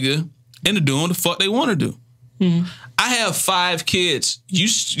control a nigga into doing the fuck they want to do. Mm-hmm. I have 5 kids.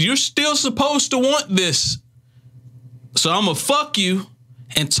 You're still supposed to want this. So I'm going to fuck you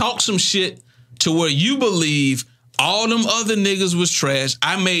and talk some shit to where you believe all them other niggas was trash.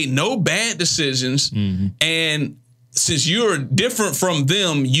 I made no bad decisions. Mm-hmm. And since you're different from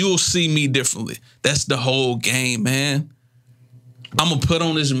them, you'll see me differently. That's the whole game, man. I'm going to put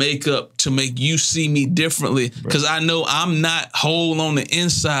on this makeup to make you see me differently because I know I'm not whole on the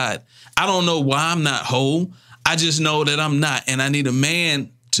inside. I don't know why I'm not whole. I just know that I'm not. And I need a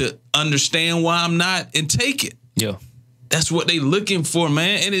man to understand why I'm not and take it. Yeah. That's what they looking for,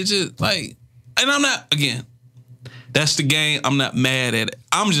 man. And it's just like, and I'm not, again, that's the game. I'm not mad at it.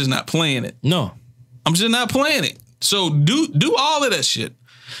 I'm just not playing it. No. I'm just not playing it. So do all of that shit.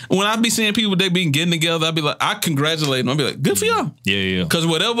 When I be seeing people, they be getting together, I be like, I congratulate them. I be like, good for y'all. Yeah. Because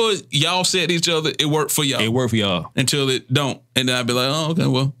whatever y'all said to each other, it worked for y'all. It worked for y'all. Until it don't. And then I be like, oh, okay,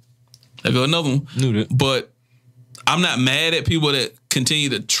 well, there go another one. Knew that. But I'm not mad at people that continue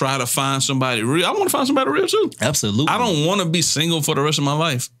to try to find somebody real. I want to find somebody real too. Absolutely. I don't want to be single for the rest of my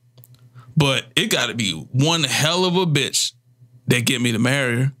life. But it got to be one hell of a bitch that get me to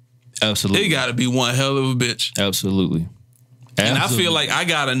marry her. Absolutely. It got to be one hell of a bitch. Absolutely. And I feel like I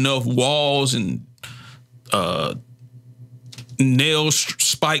got enough walls and nail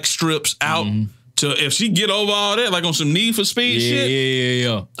spike strips out So if she get over all that, like on some Need for Speed shit.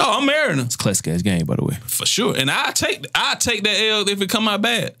 Yeah. Oh, I'm marrying her. It's a classic ass game, by the way. For sure. And I take that L if it come out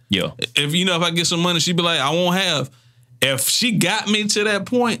bad. Yeah. If if I get some money, she be like, I won't have. If she got me to that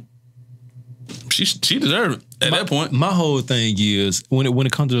point, she deserved it at that point. My whole thing is when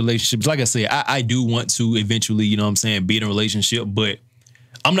it comes to relationships, like I said, I do want to eventually, you know what I'm saying, be in a relationship, but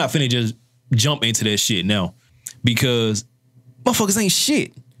I'm not finna just jump into that shit now because motherfuckers ain't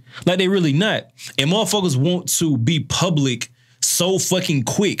shit. Like they really not. And motherfuckers want to be public so fucking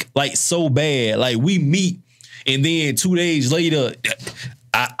quick, like so bad. Like we meet and then 2 days later,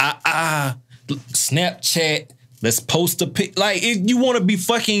 Snapchat, let's post a pic. Like you want to be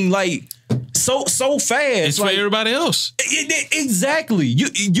fucking like so fast. It's like, for everybody else. Exactly.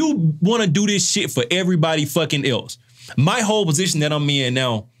 You want to do this shit for everybody fucking else. My whole position that I'm in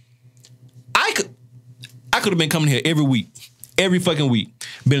now, I could have been coming here every fucking week,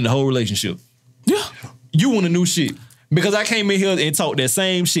 been in the whole relationship. Yeah. You want a new shit. Because I came in here and talked that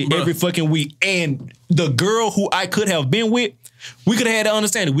same shit every fucking week. And the girl who I could have been with, we could have had to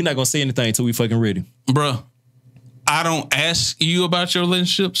understand it. We're not going to say anything until we fucking ready. Bruh, I don't ask you about your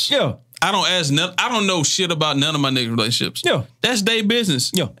relationships. Yeah. I don't know shit about none of my niggas' relationships. Yeah. That's their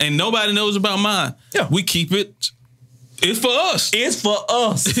business. Yeah. And nobody knows about mine. Yeah. We keep it. It's for us. It's for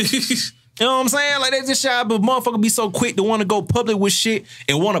us. You know what I'm saying? Like, they just shy, but motherfucker be so quick to want to go public with shit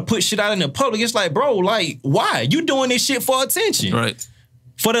and want to put shit out in the public. It's like, bro, like, why? You doing this shit for attention. Right.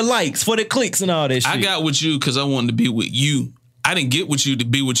 For the likes, for the clicks and all that shit. I got with you because I wanted to be with you. I didn't get with you to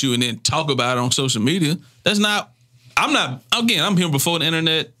be with you and then talk about it on social media. I'm here before the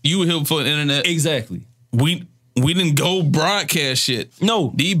internet. You were here before the internet. Exactly. We didn't go broadcast shit.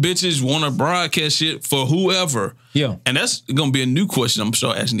 No. These bitches want to broadcast shit for whoever. Yeah. And that's going to be a new question I'm going to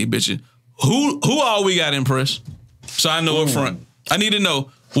start asking these bitches. Who all we got impressed? So I know up front. I need to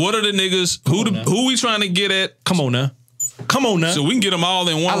know, what are the niggas, who we trying to get at? Come on now. So we can get them all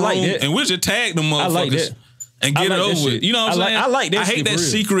in one room that. and we'll just tag them motherfuckers I like that. and get it over with. You know what I'm saying? I like that I hate shit that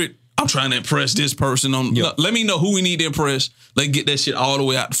secret, I'm trying to impress this person. Let me know who we need to impress. Let's get that shit all the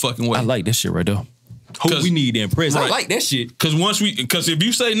way out the fucking way. I like that shit right there. Who we need to impress. Right. I like that shit. Because if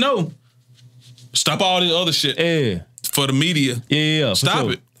you say no, stop all this other shit. Yeah. For the media. Yeah. Stop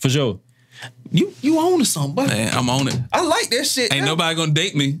it. For sure. You own to something, man. I'm on it. I like that shit. Ain't nobody gonna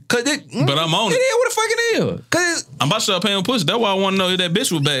date me, but I'm on it. Yeah, what the fuck it is? Cause I'm about to start paying pussy. That's why I want to know if that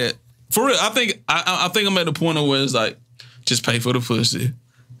bitch was bad. For real, I think I'm at the point of where it's like, just pay for the pussy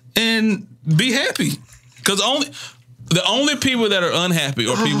and be happy. Cause the only people that are unhappy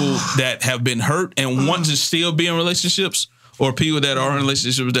are people that have been hurt and want to still be in relationships, or people that are in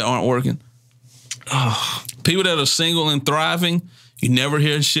relationships that aren't working. People that are single and thriving, you never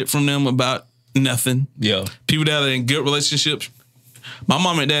hear shit from them about nothing. Yeah. People that are in good relationships. My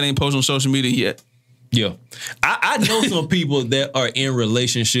mom and dad ain't posting on social media yet. Yeah. I know some people that are in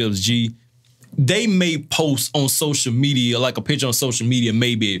relationships, G. They may post on social media, like a picture on social media,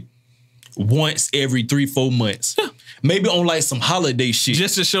 maybe once every 3-4 months. Yeah. Maybe on like some holiday shit.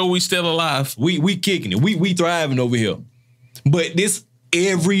 Just to show we still alive. We kicking it. We thriving over here. But this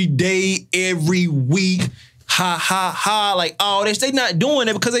every day, every week, ha, like all this. They not doing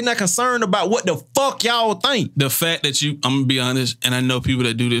it because they not concerned about what the fuck y'all think. The fact that I'm gonna be honest, and I know people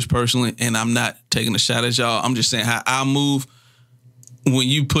that do this personally, and I'm not taking a shot at y'all. I'm just saying how I move. When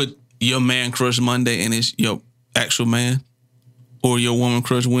you put your man crush Monday and it's your actual man, or your woman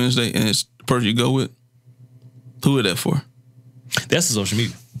crush Wednesday and it's the person you go with, who is that for? That's the social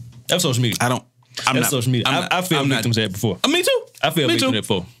media. That's social media. That's social media. I feel victims at before. Me too. I feel victims at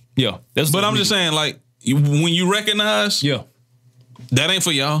before. Yeah. But I'm just saying, like, when you recognize, that ain't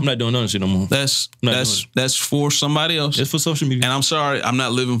for y'all. I'm not doing none of shit no more. That's for somebody else. It's for social media. And I'm sorry, I'm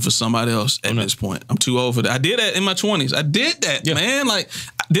not living for somebody else at this point. I'm too old for that. I did that in my 20s. I did that, man. Like,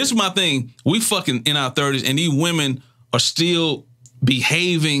 this is my thing. We fucking in our 30s, and these women are still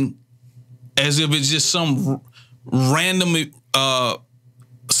behaving as if it's just some random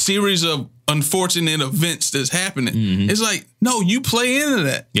series of unfortunate events that's happening. Mm-hmm. It's like, no, you play into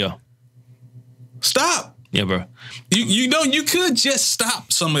that. Yeah. Stop. Yeah, bro. You know, you could just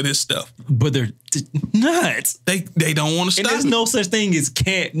stop some of this stuff. But they're nuts. They don't want to stop. And there's no such thing as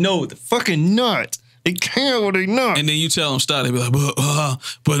can't. No, they're fucking nuts. They can't or they not. And then you tell them stop. They be like,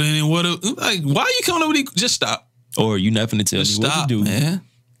 but then what? Like, why are you coming over? Just stop. Or you not finna tell me what to do, man.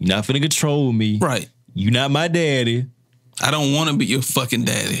 You're not finna control me. Right. You not my daddy. I don't want to be your fucking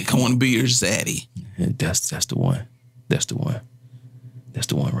daddy. I want to be your zaddy. That's the one. That's the one. That's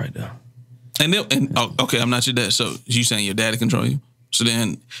the one right there. Okay, I'm not your dad. So you saying your daddy control you? So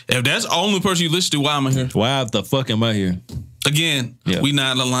then, if that's the only person you listen to, why am I here? Why the fuck am I here? Again, we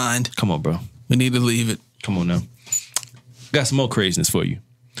not aligned. Come on, bro. We need to leave it. Come on now. Got some more craziness for you.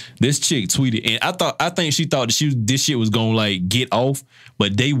 This chick tweeted, and I think she thought that this shit was gonna like get off,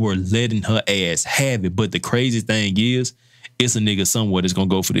 but they were letting her ass have it. But the crazy thing is, it's a nigga somewhere that's gonna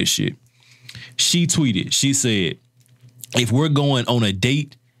go for this shit. She tweeted, she said, if we're going on a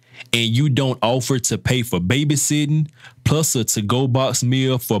date and you don't offer to pay for babysitting plus a to-go box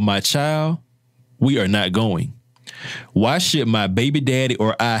meal for my child, we are not going. Why should my baby daddy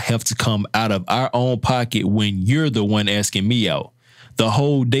or I have to come out of our own pocket when you're the one asking me out? The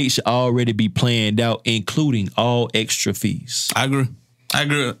whole date should already be planned out, including all extra fees. I agree. I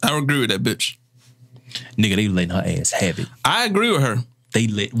agree with that bitch. Nigga, they letting her ass have it. I agree with her.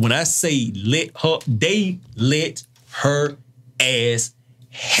 When I say they let her ass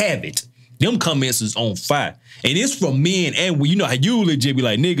have it. Them comments is on fire. And it's from men and you know how you legit be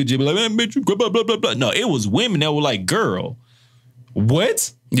like, nigga, just be like, man, bitch, you blah, blah, blah, blah. No, it was women that were like, girl,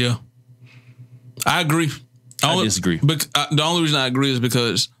 what? Yeah. I agree. I disagree. But the only reason I agree is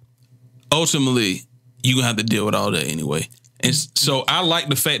because ultimately you're going to have to deal with all that anyway. And so I like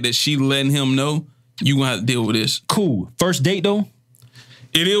the fact that she letting him know you're going to have to deal with this. Cool. First date though?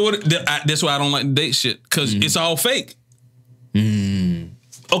 It is what that's why I don't like the date shit, because it's all fake.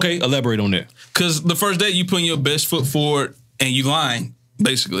 Okay, elaborate on that. Because the first date, you putting your best foot forward and you lying,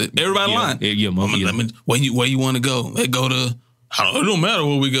 basically. Everybody lying. Yeah. Where you want to go? Let's go to, it don't matter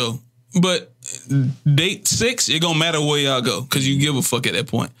where we go. But date 6, it gonna matter where y'all go, because you give a fuck at that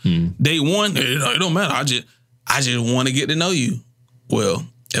point. Date 1, it don't matter. I just want to get to know you. Well,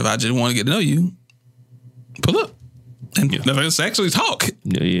 if I just want to get to know you, pull up. And let's actually talk.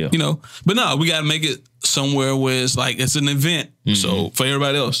 Yeah. You know, but no, we got to make it somewhere where it's like it's an event. So for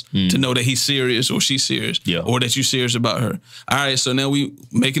everybody else to know that he's serious or she's serious, or that you're serious about her. All right, so now we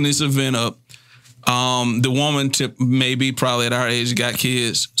making this event up. The woman maybe probably at our age got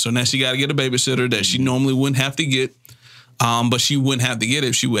kids, so now she got to get a babysitter that she normally wouldn't have to get. But she wouldn't have to get it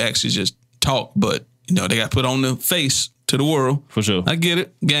if she would actually just talk. But you know, they got put on the face to the world. For sure. I get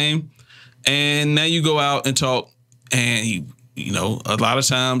it, game. And now you go out and talk. And you know, a lot of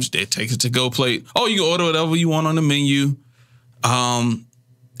times they take a to-go plate. Oh, you can order whatever you want on the menu. And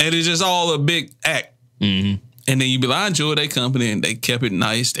it's just all a big act. And then you be like, I enjoy their company, and they kept it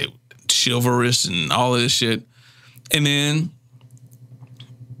nice. They chivalrous and all of this shit. And then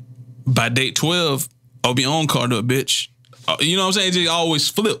by date 12, I'll be on card to a bitch. You know what I'm saying? It just always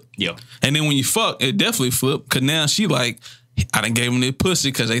flip. Yeah. And then when you fuck, it definitely flip. Cause now she like, I done gave him the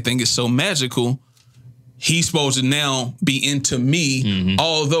pussy because they think it's so magical. He's supposed to now be into me,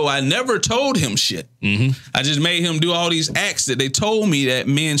 although I never told him shit. I just made him do all these acts that they told me that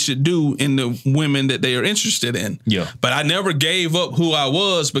men should do in the women that they are interested in. Yeah. But I never gave up who I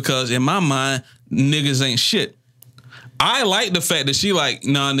was, because in my mind, niggas ain't shit. I like the fact that she like,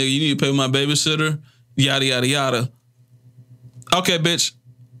 nah, nigga, you need to pay my babysitter, yada, yada, yada. Okay, bitch,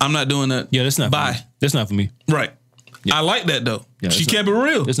 I'm not doing that. Yeah, that's not Bye. For me. That's not for me. Right. Yeah. I like that though. Yeah, she kept it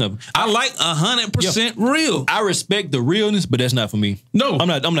real. That's not. I like 100% real. I respect the realness, but that's not for me. No, I'm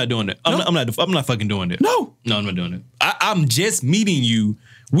not doing that. I'm not fucking doing that. No, I'm not doing it. I'm just meeting you.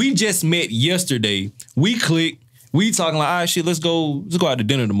 We just met yesterday. We clicked. We talking like, all right, shit. Let's go out to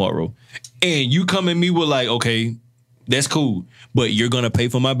dinner tomorrow. And you come at me with like, okay, that's cool, but you're gonna pay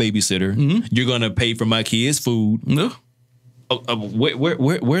for my babysitter. You're gonna pay for my kids' food. No.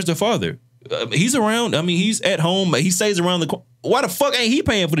 Where's the father? He's around. I mean, he's at home. He stays around the corner. Why the fuck ain't he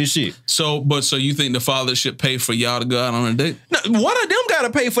paying for this shit? So you think the father should pay for y'all to go out on a date? No, one of them gotta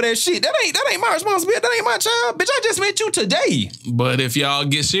pay for that shit. That ain't my responsibility. That ain't my child. Bitch, I just met you today. But if y'all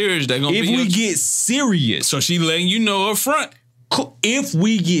get serious, they're gonna if be. If we get serious. So she letting you know up front. If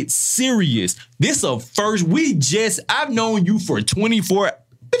we get serious, this a first. I've known you for 12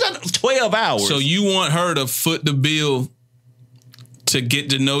 hours. So you want her to foot the bill to get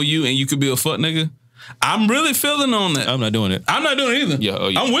to know you, and you could be a fuck nigga? I'm really feeling on that. I'm not doing it. I'm not doing it either. Yeah,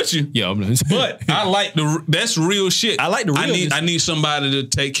 I'm with you. Yeah, but I like that's real shit. I like the real. I need somebody to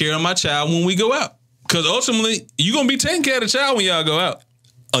take care of my child when we go out, because ultimately you gonna be taking care of the child when y'all go out.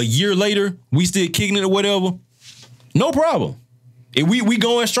 A year later, we still kicking it or whatever. No problem. If we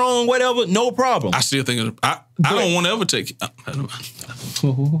going strong, whatever, no problem. I still think I don't want to ever take it.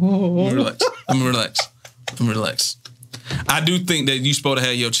 Let me relax. I do think that you supposed to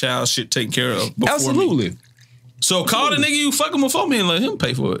have your child shit taken care of before Absolutely. Me. So call the nigga you fucking before me and let him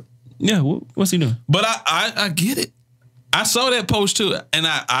pay for it. Yeah, what's he doing? But I get it. I saw that post too, and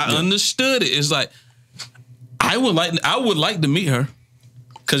I understood it. It's like I would like to meet her,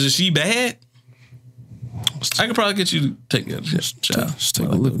 because if she bad, I could probably get you to take care of this child. Let's take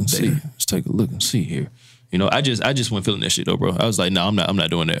a look and see. Let's take a look and see here. You know, I just went feeling that shit though, bro. I was like, no, I'm not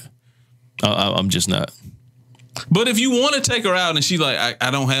doing that. I'm just not. But if you want to take her out and she like,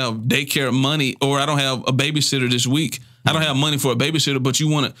 I don't have daycare money or I don't have a babysitter this week. I don't have money for a babysitter, but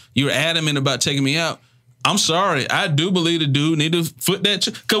you're adamant about taking me out. I'm sorry. I do believe the dude need to foot that.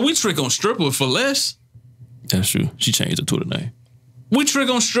 Because we trick on strippers for less. That's true. She changed her Twitter name. We trick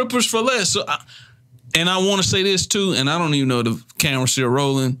on strippers for less. So, and I want to say this too, and I don't even know the camera's still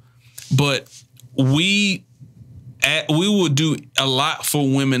rolling, but we would do a lot for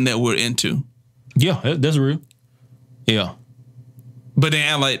women that we're into. Yeah, that's real. Yeah. But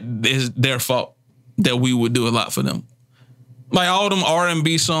then like it's their fault that we would do a lot for them. Like all them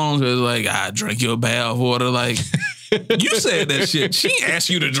R&B songs where like, I drink your bath water. Like, you said that shit. She asked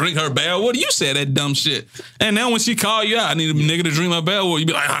you to drink her bath water. You said that dumb shit. And now when she call you out, I need a nigga to drink my bath water. You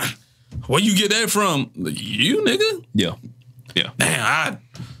be like, where you get that from? You, nigga? Yeah. Yeah. Damn, I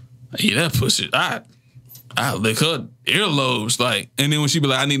eat that pussy. I lick her earlobes. Like, and then when she be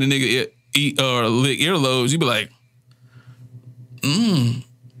like, I need a nigga eat or lick earlobes, you be like,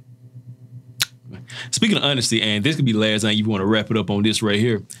 Speaking of honesty, and this could be the last time you want to wrap it up on this right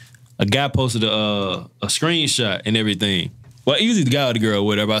here. A guy posted a screenshot and everything. Well, either the guy or the girl,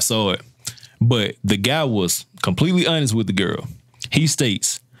 whatever, I saw it. But the guy was completely honest with the girl. He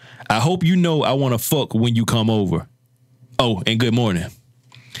states, I hope you know I want to fuck when you come over. Oh, and good morning.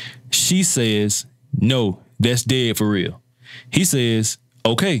 She says, no, that's dead for real. He says,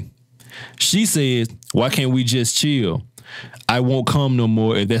 okay. She says, why can't we just chill? I won't come no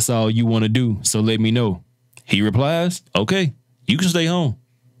more if that's all you want to do, so let me know. He replies, okay, you can stay home.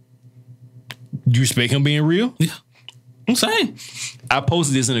 You respect him being real? Yeah. I'm saying. I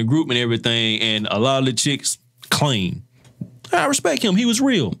posted this in a group and everything, and a lot of the chicks claim, I respect him. He was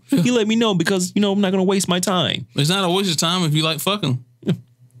real. Yeah. He let me know because, I'm not going to waste my time. It's not a waste of time if you like fucking.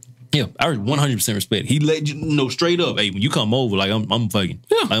 Yeah, I 100% respect. He let you know straight up, hey, when you come over, like I'm fucking.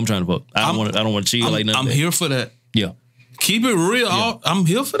 Yeah. Like, I'm trying to fuck. I don't want to chill like nothing. I'm here for that. Yeah. Keep it real. Yeah. I'm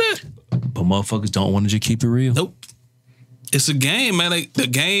here for that. But motherfuckers don't want to just keep it real. Nope. It's a game, man. Like, the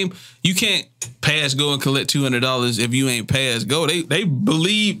game, you can't pass go and collect $200 if you ain't pass go. They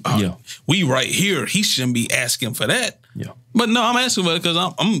believe, we right here. He shouldn't be asking for that. Yeah. But no, I'm asking for it because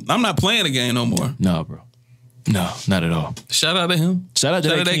I'm not playing the game no more. Nah, bro. No, not at all. Shout out to him. Shout out to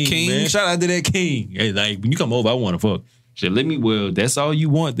that king, man. Shout out to that king. Hey, like, when you come over, I want to fuck. Said, that's all you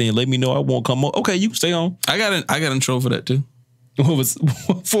want, then let me know I won't come over. Okay, you can stay on. I got in trouble for that too.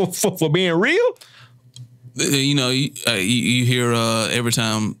 For being real? You hear every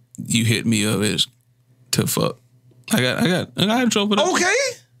time you hit me up is to fuck. I got in trouble for that. Okay.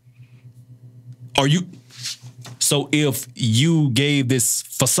 Are you? So if you gave this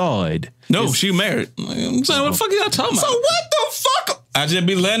facade, no, she married. I'm saying, what the fuck are y'all talking about? So what the fuck? I just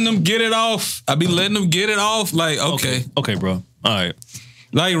be letting them get it off. I be letting them get it off. Like, okay, bro. All right.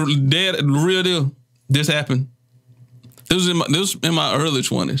 Like, dead, real deal. This happened. This was in my early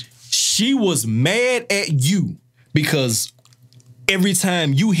 20s. She was mad at you because every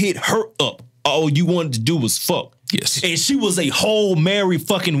time you hit her up, all you wanted to do was fuck. Yes. And she was a whole married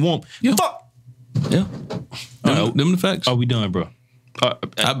fucking woman. Yeah. Fuck. Yeah. Them the facts. Are we done, bro?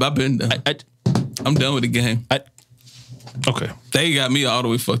 I've been done. I'm done with the game. Okay. They got me all the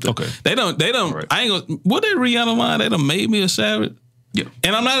way fucked up. Okay. They don't, right. I ain't gonna, what did Rihanna line? They done made me a savage. Yeah.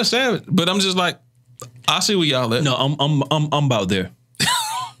 And I'm not a savage, but I'm just like, I see where y'all at. No, I'm about there.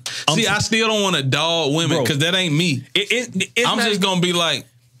 See, I still don't want to dog women because that ain't me. I'm just gonna be like,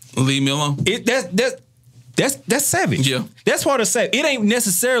 leave me alone. That's savage. Yeah. That's part of savage. It ain't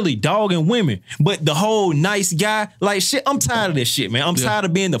necessarily dogging women, but the whole nice guy, like shit, I'm tired of this shit, man. I'm tired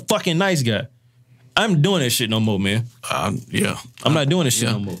of being the fucking nice guy. I'm doing that shit no more, man. Yeah. I'm not doing this shit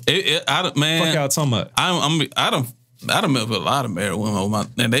no more. Man. Fuck y'all talking about. I done met with a lot of married women,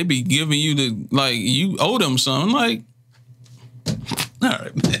 and they be giving you like, you owe them something. Like, all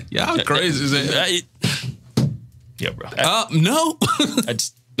right, man. Y'all crazy as that. Yeah, bro. No. I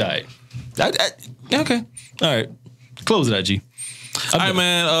just, all right. Okay. All right. Close it, IG. All right,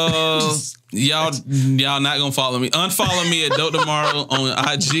 man. Y'all not gonna follow me. Unfollow me at Dope Tomorrow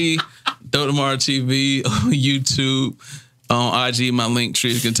on IG, Dope Tomorrow TV on YouTube. On IG, my link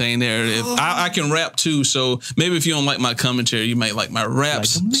tree is contained there. I can rap too, so maybe if you don't like my commentary, you might like my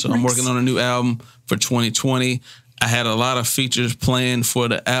raps. So I'm working on a new album for 2020. I had a lot of features planned for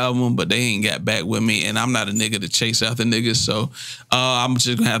the album, but they ain't got back with me, and I'm not a nigga to chase after niggas, so I'm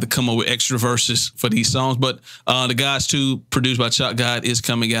just gonna have to come up with extra verses for these songs. But The Gods 2, produced by Chuck God, is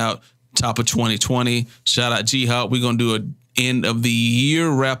coming out top of 2020. Shout out G-Hop. We're gonna do end of the year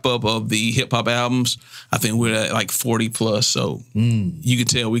wrap up of the hip hop albums. I think we're at like 40 plus. So you can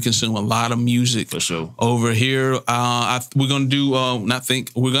tell we consume a lot of music For sure. over here. We're gonna do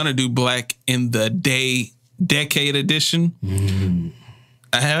we're gonna do Black in the Decade edition.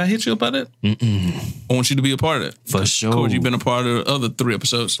 Have I hit you about it? I want you to be a part of it. For sure. Of course, you've been a part of the other 3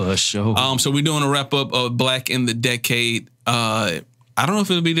 episodes. For sure. So we're doing a wrap up of Black in the Decade. I don't know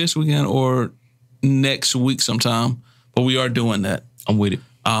if it'll be this weekend or next week sometime, but we are doing that. I'm with it.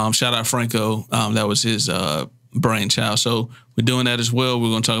 Shout out Franco. That was his brainchild. So we're doing that as well. We're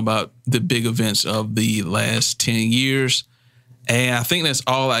going to talk about the big events of the last 10 years. And I think that's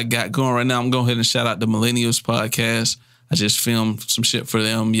all I got going right now. I'm going to go ahead and shout out the Millennials podcast. I just filmed some shit for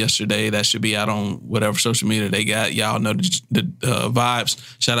them yesterday. That should be out on whatever social media they got. Y'all know the vibes.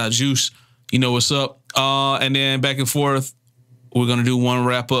 Shout out Juice. You know what's up. And then back and forth, we're going to do one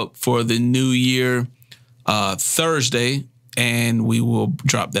wrap up for the new year Thursday, and we will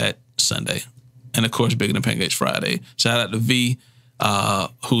drop that Sunday. And of course, Bigger Than Pancakes Friday. Shout out to V,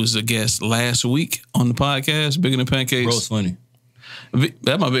 who was a guest last week on the podcast, Bigger Than Pancakes. Bro's funny. V,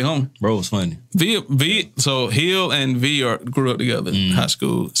 that my big homie. Bro's funny. V. So Hill and V grew up together in high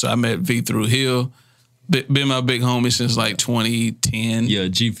school. So I met V through Hill. Been my big homie since like 2010. Yeah,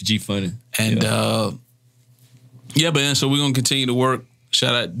 G funny. And man. So we're gonna continue to work.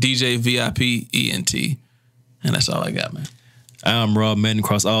 Shout out DJ VIP ENT, and that's all I got, man. I'm Rob Madden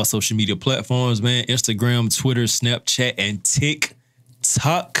across all social media platforms, man. Instagram, Twitter, Snapchat, and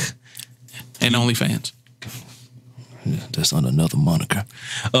TikTok. And OnlyFans. Yeah, that's on another moniker.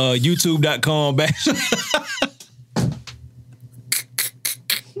 YouTube.com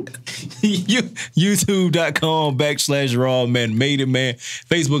YouTube.com/Raw Madden made it, man.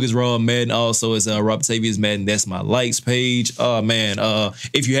 Facebook is Raw Madden. Also, it's Robert Tavius Madden. That's my likes page. Man.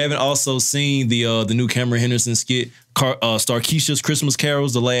 If you haven't also seen the new Cameron Henderson skit, Starkeisha's Christmas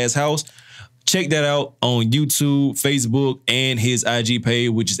Carols, The Last House, check that out on YouTube, Facebook, and his IG page,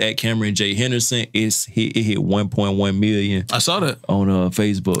 which is at Cameron J. Henderson. It hit 1.1 million. I saw that on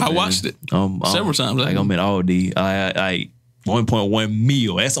Facebook. I watched it several times. Like I'm in Aldi. I 1.1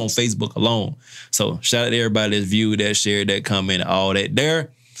 mil. That's on Facebook alone. So shout out to everybody that's viewed that, shared that, commented, all that there.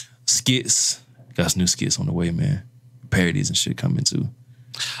 Skits. Got some new skits on the way, man. Parodies and shit coming too.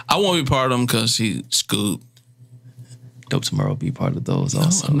 I won't be part of them because he Scoop. Dope Tomorrow will be part of those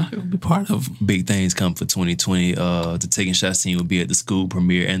also. I'm not going to be part of them. Big things come for 2020. The Taking Shots team will be at the Scoob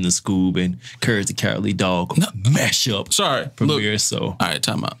premiere and the Scoob and Courage the Cowardly Dog mashup. Sorry. Premiere. Look, so all right,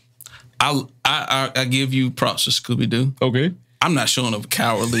 time out. I give you props to Scooby Doo. okay. I'm not showing up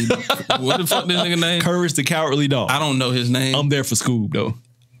cowardly. What the fuck this nigga name? Courage the Cowardly Dog. I don't know his name. I'm there for Scoob though.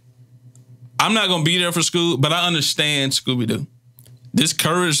 I'm not gonna be there for Scoob, but I understand Scooby Doo. This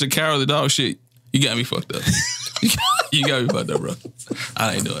Courage the Cowardly Dog shit, you got me fucked up. You got me fucked up, bro.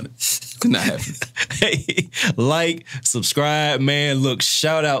 I ain't doing it. It's not happening. Hey, like, subscribe, man. Look,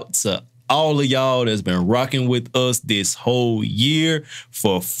 shout out to all of y'all that's been rocking with us this whole year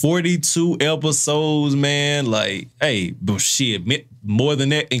for 42 episodes, man. Like, hey, but shit, more than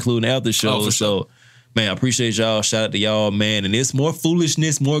that, including after shows. For sure. So, man, I appreciate y'all. Shout out to y'all, man. And it's more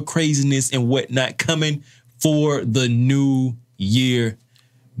foolishness, more craziness, and whatnot coming for the new year.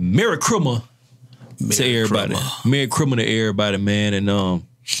 Merry Christmas to everybody. Merry Christmas to everybody, man. And I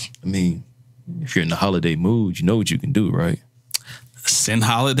mean, if you're in the holiday mood, you know what you can do, right? Send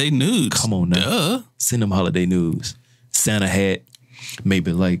holiday nudes. Come on now. Duh. Send them holiday nudes. Santa hat,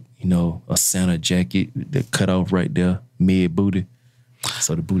 maybe like, a Santa jacket that cut off right there, mid booty.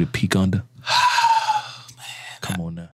 So the booty peek under.